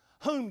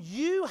 whom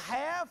you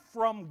have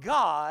from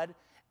God,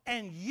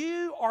 and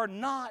you are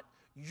not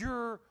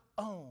your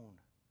own?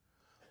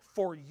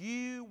 For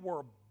you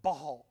were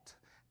bought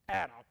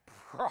at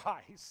a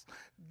price.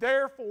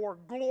 Therefore,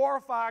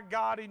 glorify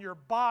God in your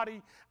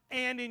body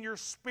and in your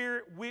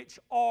spirit, which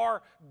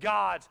are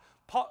God's.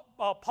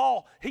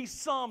 Paul, he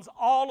sums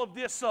all of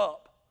this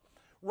up.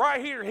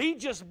 Right here, he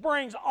just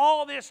brings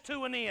all this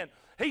to an end.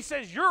 He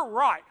says, you're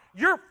right.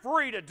 You're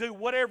free to do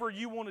whatever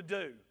you want to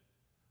do.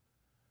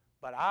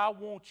 But I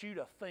want you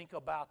to think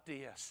about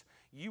this.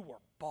 You were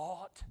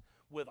bought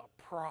with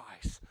a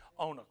price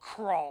on a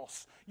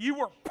cross. You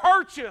were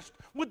purchased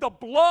with the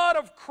blood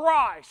of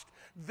Christ.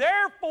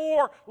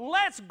 Therefore,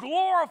 let's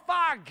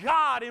glorify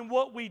God in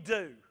what we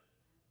do.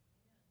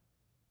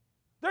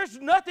 There's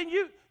nothing,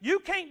 you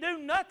can't do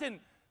nothing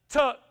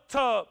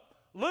to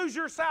lose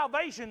your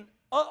salvation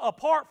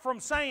apart from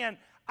saying,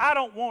 I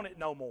don't want it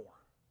no more.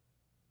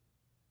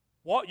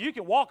 Well, you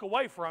can walk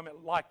away from it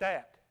like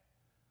that.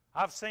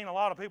 I've seen a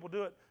lot of people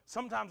do it.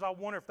 Sometimes I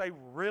wonder if they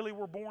really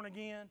were born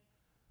again,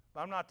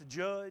 but I'm not the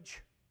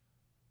judge.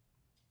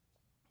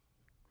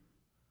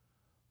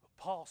 But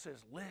Paul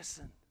says,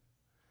 listen,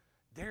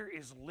 there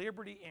is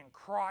liberty in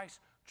Christ,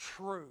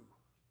 true.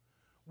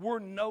 We're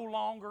no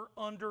longer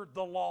under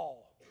the law,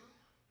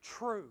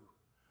 true.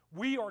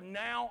 We are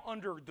now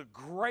under the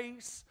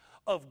grace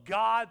of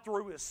God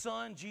through His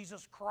Son,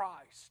 Jesus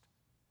Christ.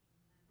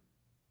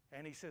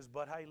 And he says,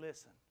 but hey,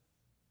 listen.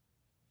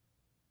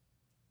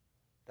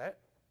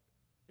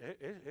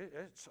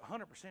 It's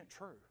 100%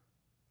 true.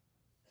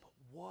 But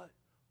what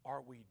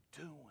are we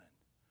doing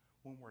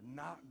when we're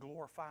not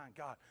glorifying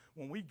God?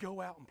 When we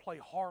go out and play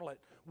harlot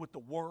with the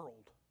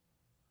world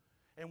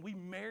and we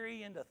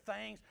marry into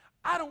things,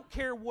 I don't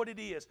care what it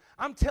is.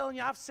 I'm telling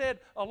you, I've said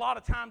a lot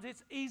of times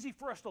it's easy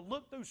for us to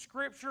look through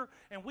Scripture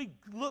and we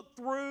look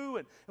through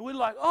and we're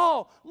like,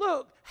 oh,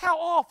 look how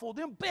awful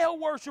them Baal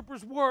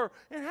worshipers were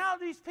and how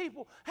these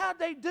people, how'd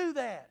they do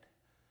that?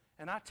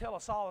 And I tell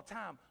us all the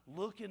time,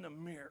 look in the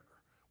mirror.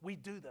 We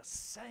do the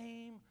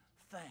same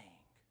thing.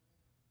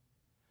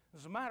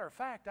 As a matter of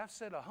fact, I've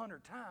said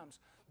 100 times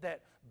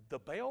that the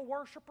Baal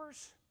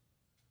worshipers,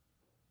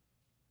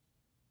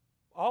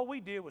 all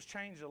we did was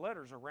change the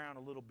letters around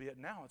a little bit.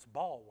 Now it's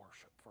Baal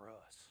worship for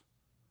us.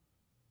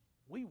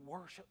 We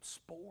worship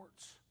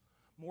sports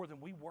more than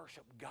we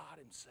worship God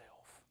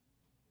Himself.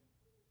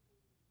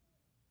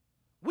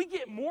 We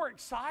get more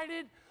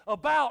excited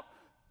about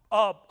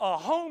a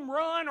home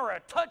run or a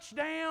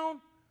touchdown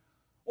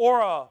or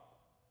a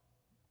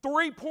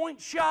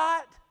three-point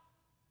shot.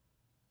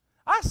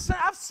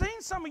 I've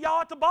seen some of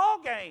y'all at the ball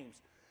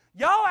games.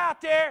 Y'all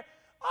out there,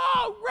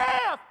 oh,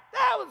 ref,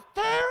 that was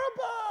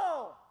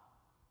terrible.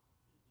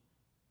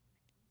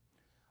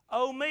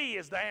 Oh, me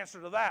is the answer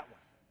to that one.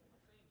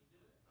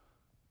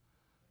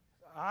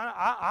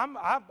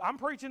 I'm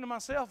preaching to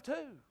myself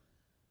too.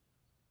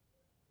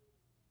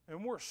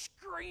 And we're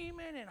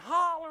screaming and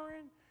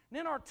hollering. And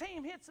then our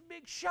team hits a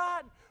big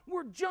shot. And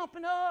we're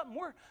jumping up and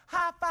we're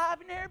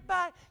high-fiving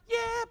everybody.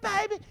 Yeah,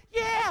 baby.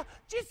 Yeah.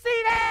 Did you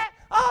see that?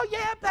 Oh,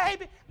 yeah,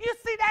 baby. You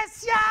see that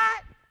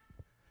shot?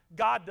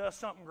 God does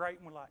something great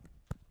and we're like,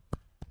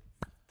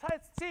 praise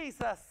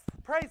Jesus.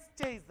 Praise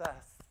Jesus.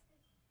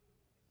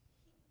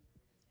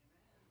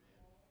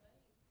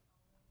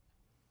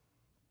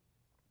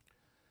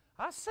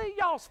 I see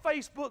y'all's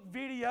Facebook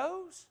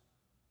videos.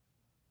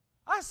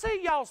 I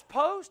see y'all's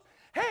posts.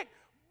 Heck,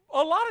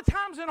 a lot of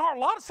times some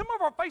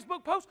of our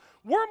Facebook posts,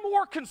 we're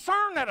more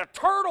concerned that a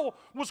turtle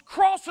was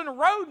crossing the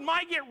road and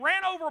might get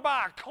ran over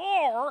by a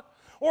car,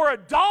 or a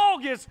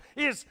dog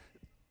is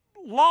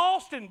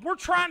lost and we're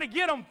trying to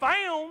get them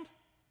found,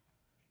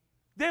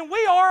 than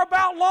we are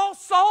about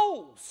lost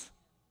souls.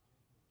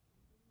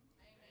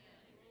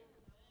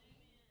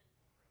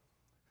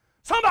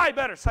 Somebody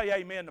better say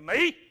amen to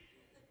me.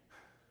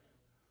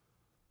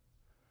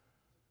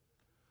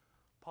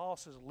 Paul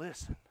says,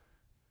 listen,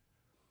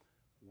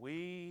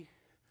 we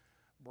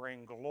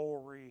bring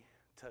glory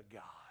to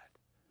God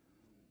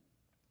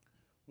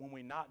when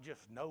we not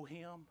just know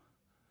Him,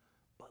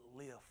 but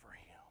live for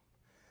Him.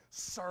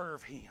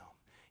 Serve Him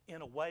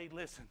in a way,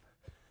 listen,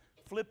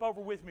 flip over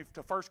with me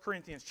to 1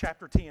 Corinthians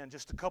chapter 10,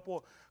 just a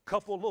couple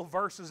little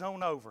verses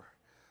on over,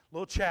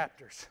 little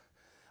chapters.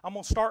 I'm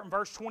going to start in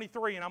verse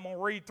 23 and I'm going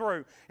to read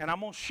through and I'm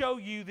going to show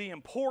you the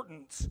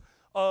importance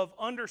of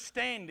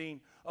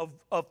understanding of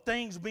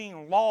things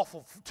being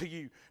lawful to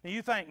you. And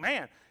you think,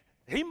 man,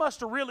 he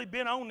must have really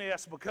been on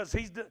this because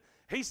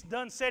he's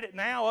done said it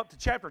now up to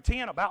chapter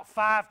 10 about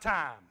 5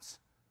 times.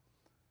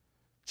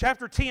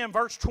 Chapter 10,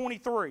 verse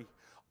 23.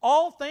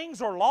 All things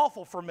are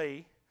lawful for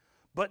me,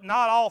 but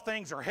not all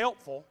things are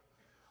helpful.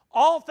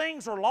 All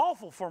things are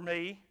lawful for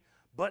me,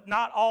 but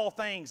not all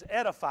things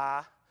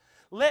edify.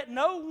 Let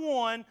no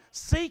one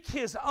seek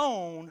his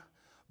own,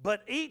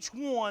 but each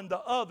one the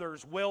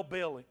other's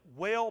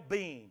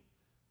well-being.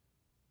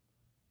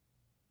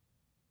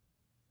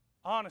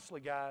 Honestly,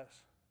 guys,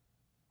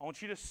 I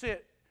want you to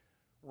sit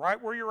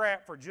right where you're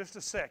at for just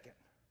a second.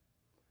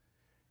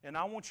 And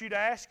I want you to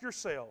ask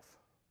yourself,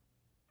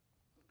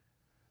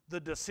 the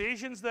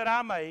decisions that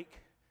I make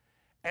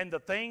and the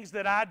things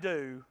that I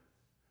do,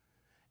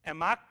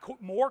 am I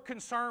more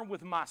concerned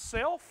with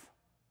myself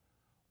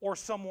or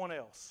someone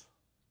else?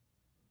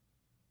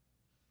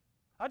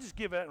 I'll just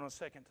give that in a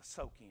second to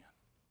soak in.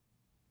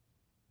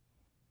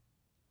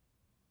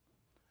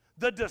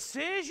 The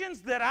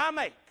decisions that I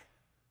make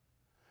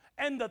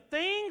and the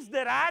things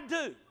that I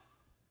do,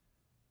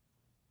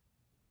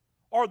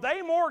 are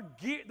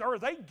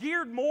they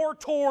geared more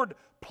toward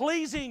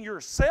pleasing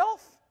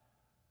yourself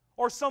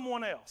or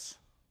someone else?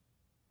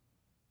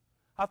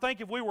 I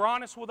think if we were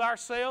honest with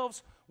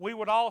ourselves, we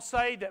would all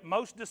say that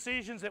most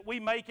decisions that we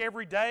make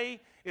every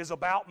day is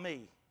about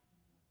me.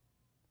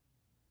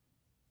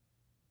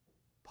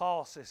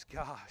 Paul says,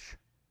 gosh,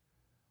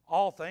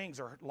 all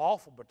things are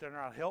lawful, but they're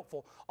not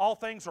helpful. All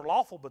things are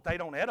lawful, but they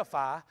don't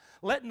edify.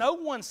 Let no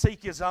one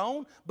seek his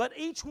own, but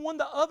each one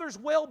the other's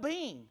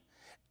well-being.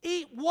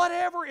 Eat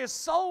whatever is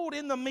sold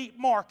in the meat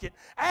market,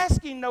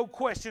 asking no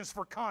questions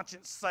for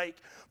conscience sake.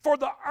 For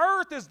the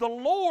earth is the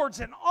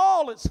Lord's and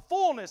all its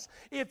fullness.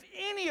 If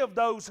any of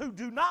those who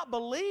do not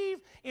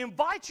believe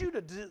invite you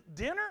to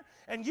dinner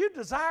and you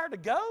desire to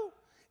go,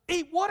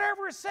 eat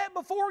whatever is set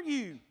before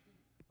you,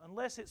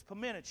 unless it's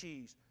pimento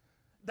cheese.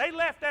 They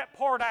left that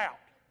part out.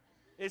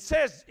 It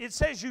says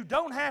you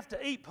don't have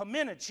to eat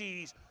pimento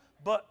cheese,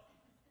 but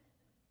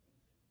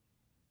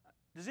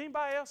does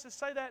anybody else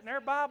say that in their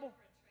Bible?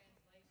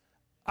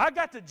 I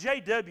got the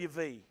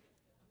JWV,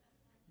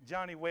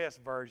 Johnny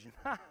West version.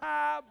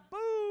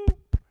 Boo!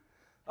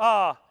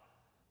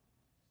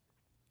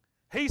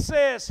 He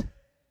says,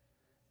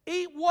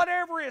 eat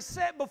whatever is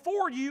set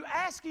before you,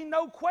 asking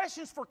no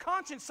questions for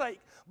conscience sake.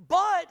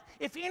 But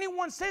if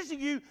anyone says to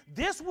you,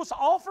 this was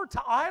offered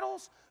to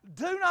idols,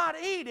 do not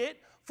eat it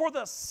for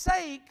the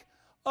sake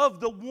of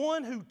the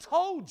one who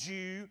told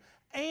you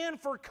and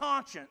for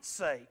conscience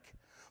sake.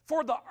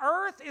 For the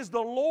earth is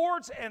the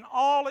Lord's and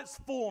all its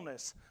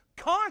fullness.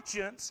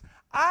 Conscience,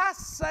 I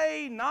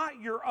say not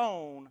your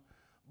own,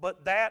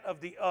 but that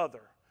of the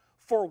other.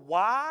 For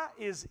why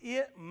is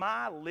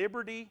my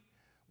liberty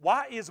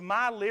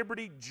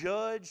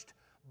judged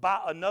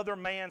by another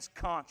man's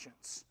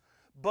conscience?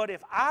 But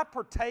if I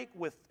partake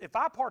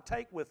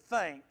with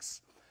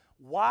thanks,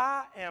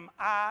 why am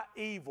I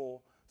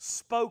evil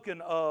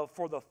spoken of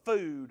for the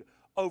food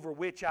over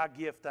which I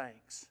give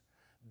thanks?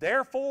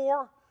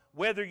 Therefore,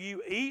 whether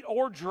you eat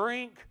or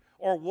drink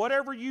or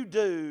whatever you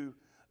do,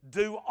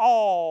 do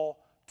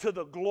all to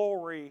the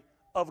glory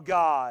of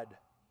God.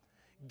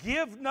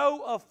 Give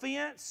no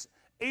offense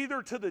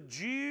either to the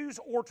Jews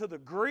or to the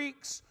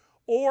Greeks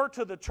or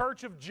to the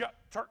church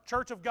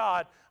of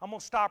God. I'm going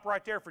to stop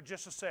right there for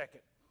just a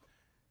second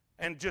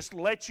and just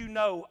let you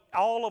know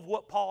all of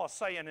what Paul is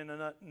saying in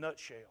a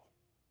nutshell.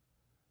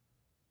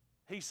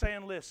 He's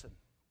saying, listen,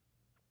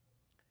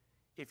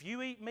 if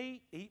you eat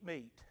meat, eat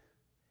meat.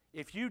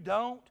 If you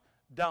don't,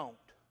 don't.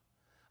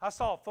 I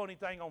saw a funny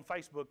thing on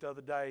Facebook the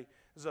other day.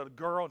 There was a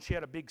girl and she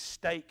had a big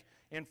steak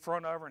in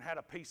front of her and had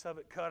a piece of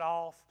it cut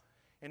off.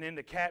 And in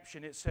the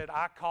caption it said,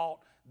 I caught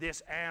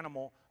this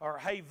animal, or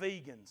hey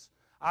vegans,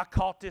 I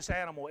caught this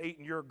animal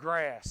eating your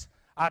grass.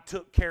 I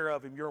took care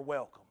of him, you're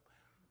welcome.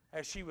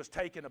 As she was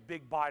taking a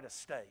big bite of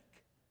steak.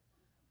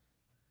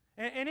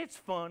 And it's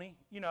funny,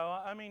 you know,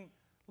 I mean,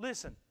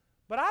 listen,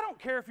 but I don't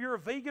care if you're a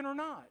vegan or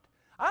not.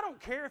 I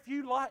don't care if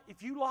you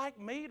like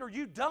meat or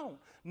you don't.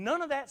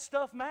 None of that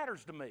stuff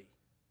matters to me.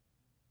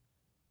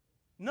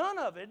 None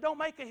of it. It don't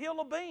make a hill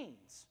of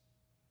beans.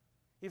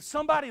 If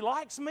somebody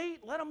likes meat,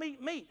 let them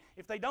eat meat.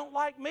 If they don't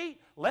like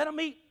meat, let them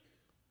eat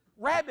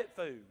rabbit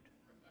food.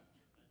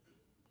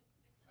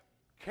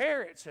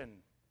 Carrots and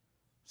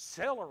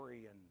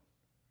celery and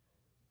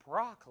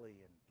broccoli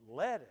and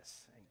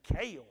lettuce and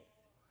kale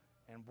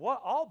and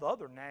all the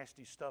other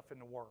nasty stuff in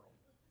the world.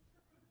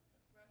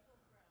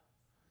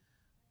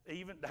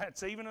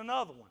 That's even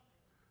another one.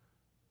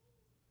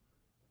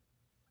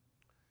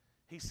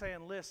 He's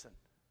saying, listen,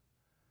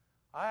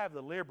 I have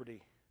the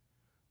liberty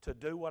to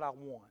do what I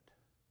want.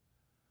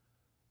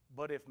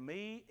 But if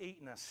me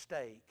eating a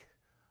steak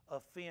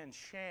offends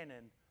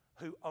Shannon,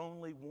 who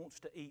only wants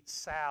to eat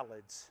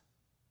salads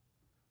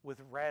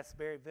with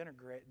raspberry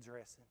vinaigrette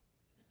dressing,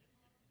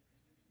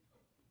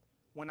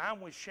 when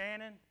I'm with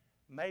Shannon,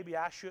 maybe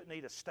I shouldn't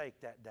eat a steak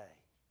that day.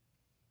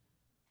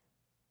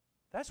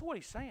 That's what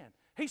he's saying.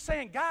 He's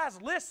saying,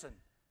 guys, listen.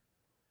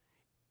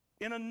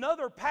 In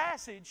another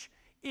passage,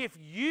 if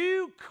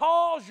you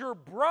cause your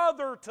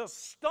brother to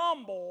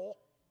stumble,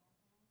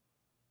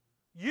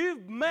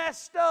 you've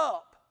messed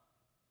up.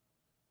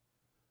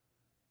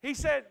 He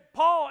said,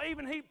 Paul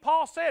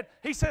said,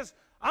 he says,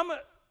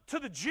 to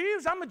the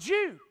Jews, I'm a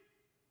Jew.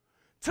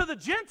 To the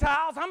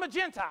Gentiles, I'm a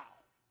Gentile.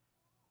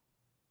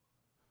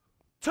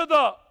 To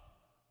the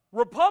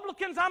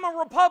Republicans, I'm a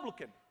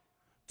Republican.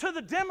 To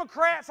the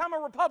Democrats, I'm a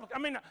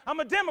Republican. I'm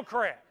a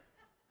Democrat.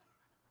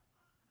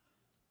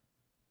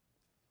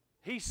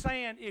 He's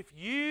saying, if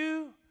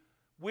you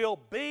will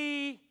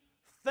be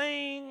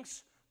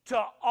things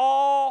to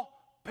all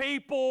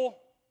people,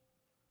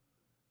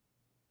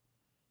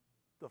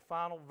 the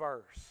final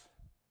verse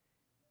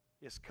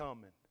is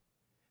coming.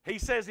 He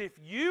says, if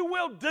you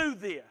will do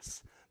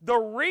this, the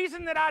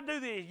reason that I do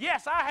this,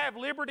 yes, I have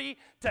liberty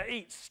to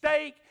eat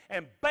steak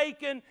and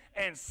bacon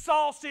and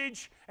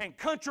sausage and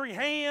country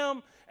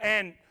ham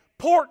and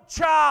pork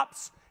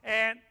chops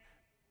and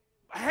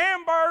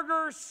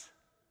hamburgers.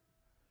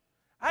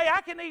 Hey,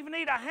 I can even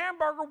eat a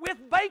hamburger with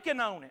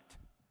bacon on it.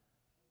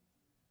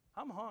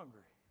 I'm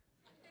hungry.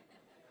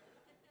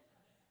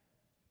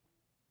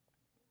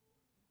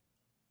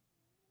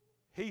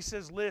 He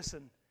says,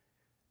 listen,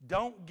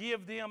 don't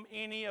give them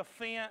any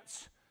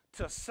offense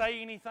to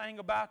say anything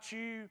about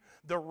you.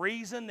 The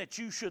reason that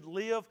you should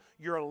live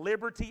your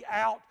liberty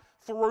out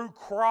through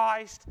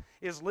Christ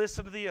is,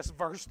 listen to this,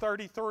 verse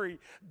 33.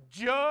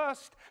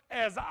 Just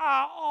as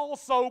I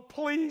also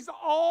please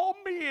all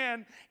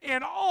men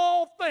in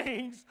all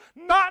things,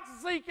 not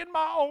seeking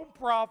my own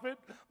profit,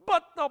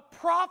 but the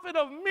profit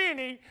of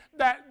many,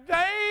 that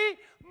they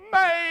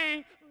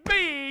may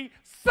be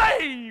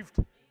saved.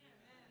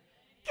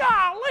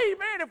 Golly,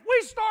 man, if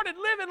we started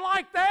living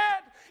like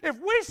that, if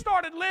we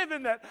started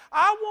living that,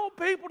 I want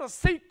people to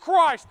see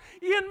Christ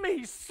in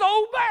me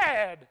so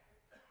bad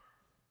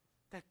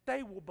that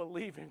they will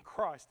believe in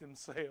Christ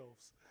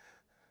themselves.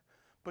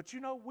 But you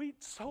know, we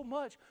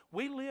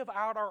live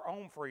out our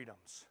own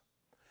freedoms.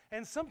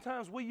 And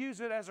sometimes we use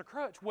it as a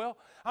crutch. Well,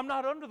 I'm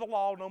not under the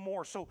law no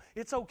more, so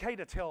it's okay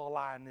to tell a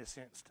lie in this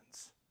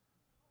instance.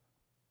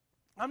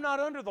 I'm not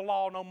under the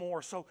law no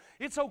more, so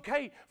it's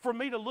okay for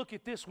me to look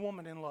at this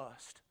woman in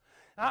lust.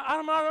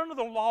 I'm not under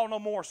the law no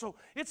more, so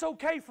it's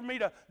okay for me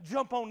to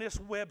jump on this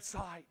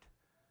website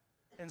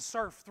and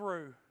surf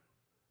through.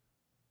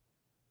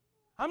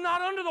 I'm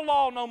not under the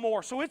law no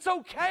more, so it's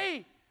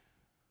okay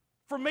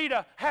for me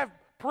to have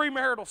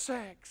premarital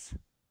sex.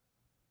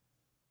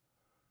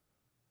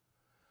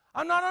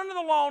 I'm not under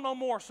the law no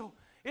more, so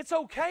it's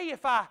okay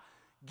if I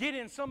get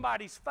in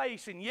somebody's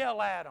face and yell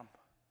at them.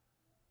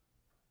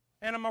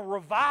 And I'm a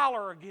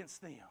reviler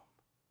against them.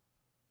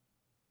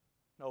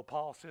 No,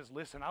 Paul says,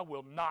 listen, I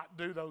will not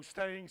do those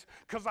things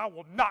because I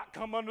will not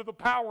come under the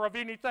power of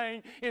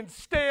anything.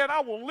 Instead,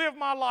 I will live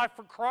my life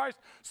for Christ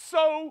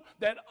so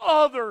that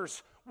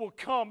others will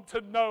come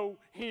to know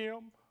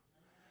Him.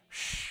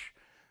 Shh.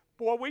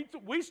 Boy,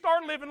 we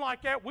start living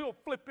like that, we'll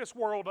flip this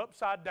world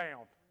upside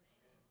down.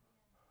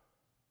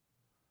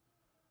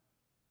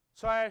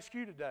 So I ask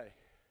you today,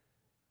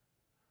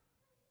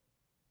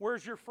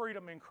 where's your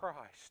freedom in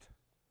Christ?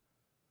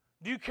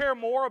 Do you care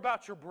more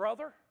about your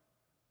brother?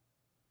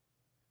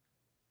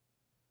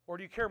 Or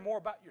do you care more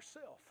about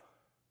yourself?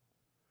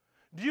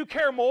 Do you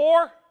care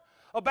more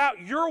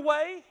about your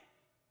way?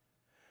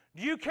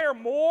 Do you care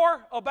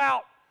more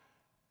about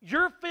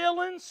your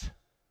feelings?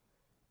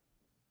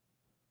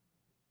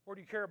 Or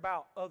do you care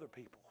about other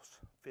people's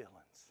feelings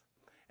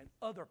and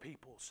other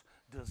people's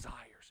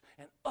desires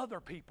and other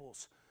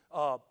people's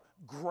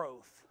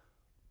growth?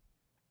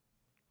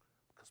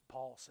 Because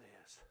Paul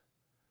says,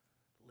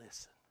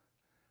 listen,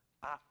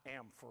 I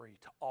am free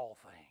to all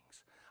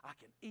things. I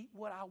can eat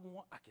what I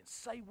want. I can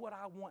say what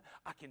I want.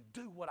 I can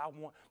do what I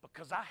want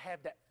because I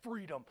have that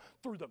freedom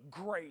through the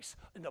grace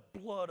and the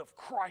blood of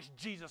Christ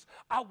Jesus.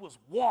 I was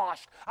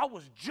washed. I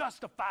was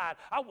justified.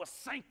 I was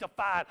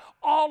sanctified.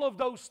 All of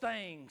those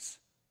things.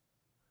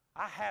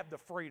 I have the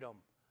freedom.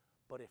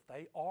 But if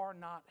they are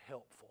not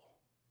helpful,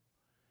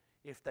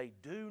 if they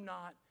do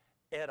not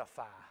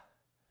edify,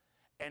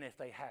 and if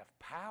they have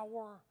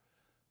power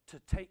to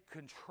take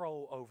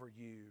control over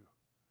you,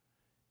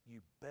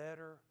 you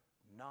better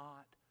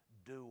not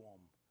do them.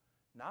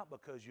 Not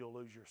because you'll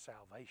lose your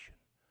salvation,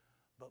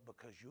 but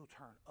because you'll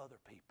turn other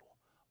people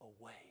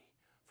away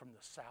from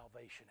the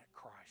salvation that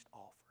Christ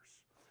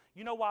offers.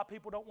 You know why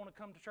people don't want to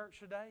come to church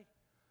today?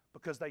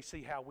 Because they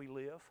see how we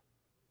live.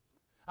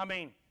 I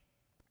mean,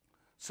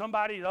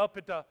 somebody up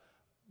at the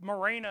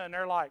marina and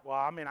they're like, well,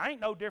 I mean, I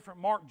ain't no different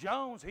Mark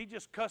Jones. He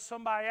just cussed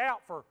somebody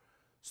out for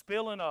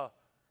spilling a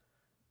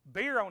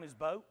beer on his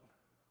boat.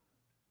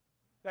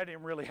 That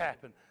didn't really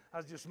happen. I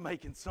was just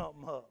making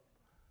something up.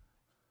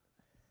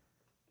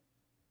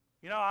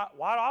 You know,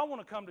 why do I want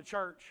to come to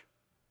church?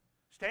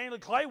 Stanley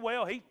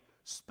Claywell, he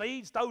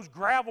speeds, throws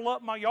gravel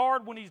up my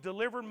yard when he's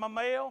delivering my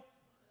mail.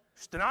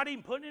 He's not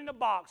even putting it in a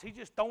box. He's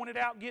just throwing it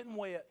out getting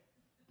wet.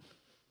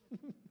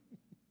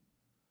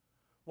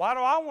 Why do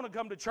I want to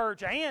come to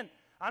church?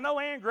 I know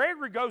Ann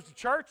Gregory goes to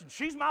church, and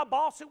she's my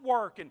boss at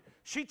work, and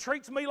she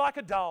treats me like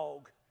a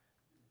dog.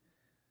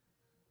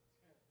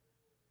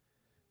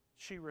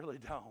 She really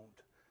don't.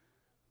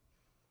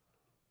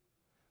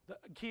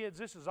 Kids,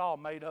 this is all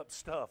made up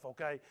stuff,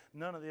 okay?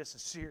 None of this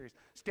is serious.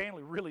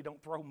 Stanley really don't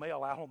throw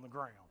mail out on the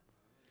ground.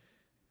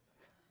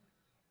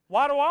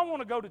 Why do I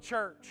want to go to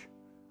church?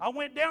 I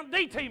went down to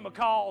D.T.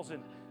 McCall's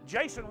and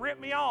Jason ripped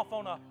me off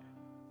on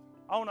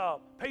a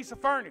piece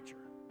of furniture.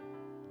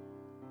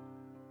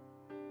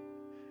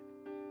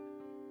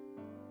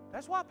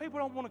 That's why people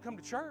don't want to come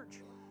to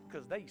church,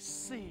 because they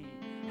see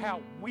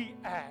how we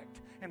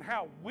act and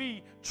how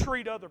we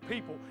treat other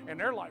people. And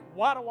they're like,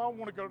 why do I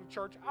want to go to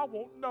church? I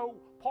want no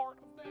part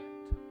of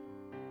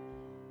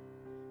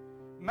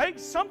that.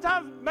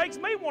 Sometimes makes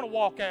me want to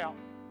walk out.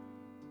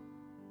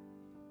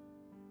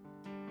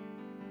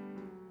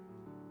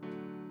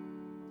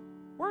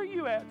 Where are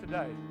you at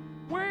today?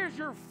 Where's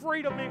your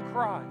freedom in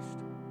Christ?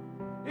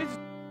 It's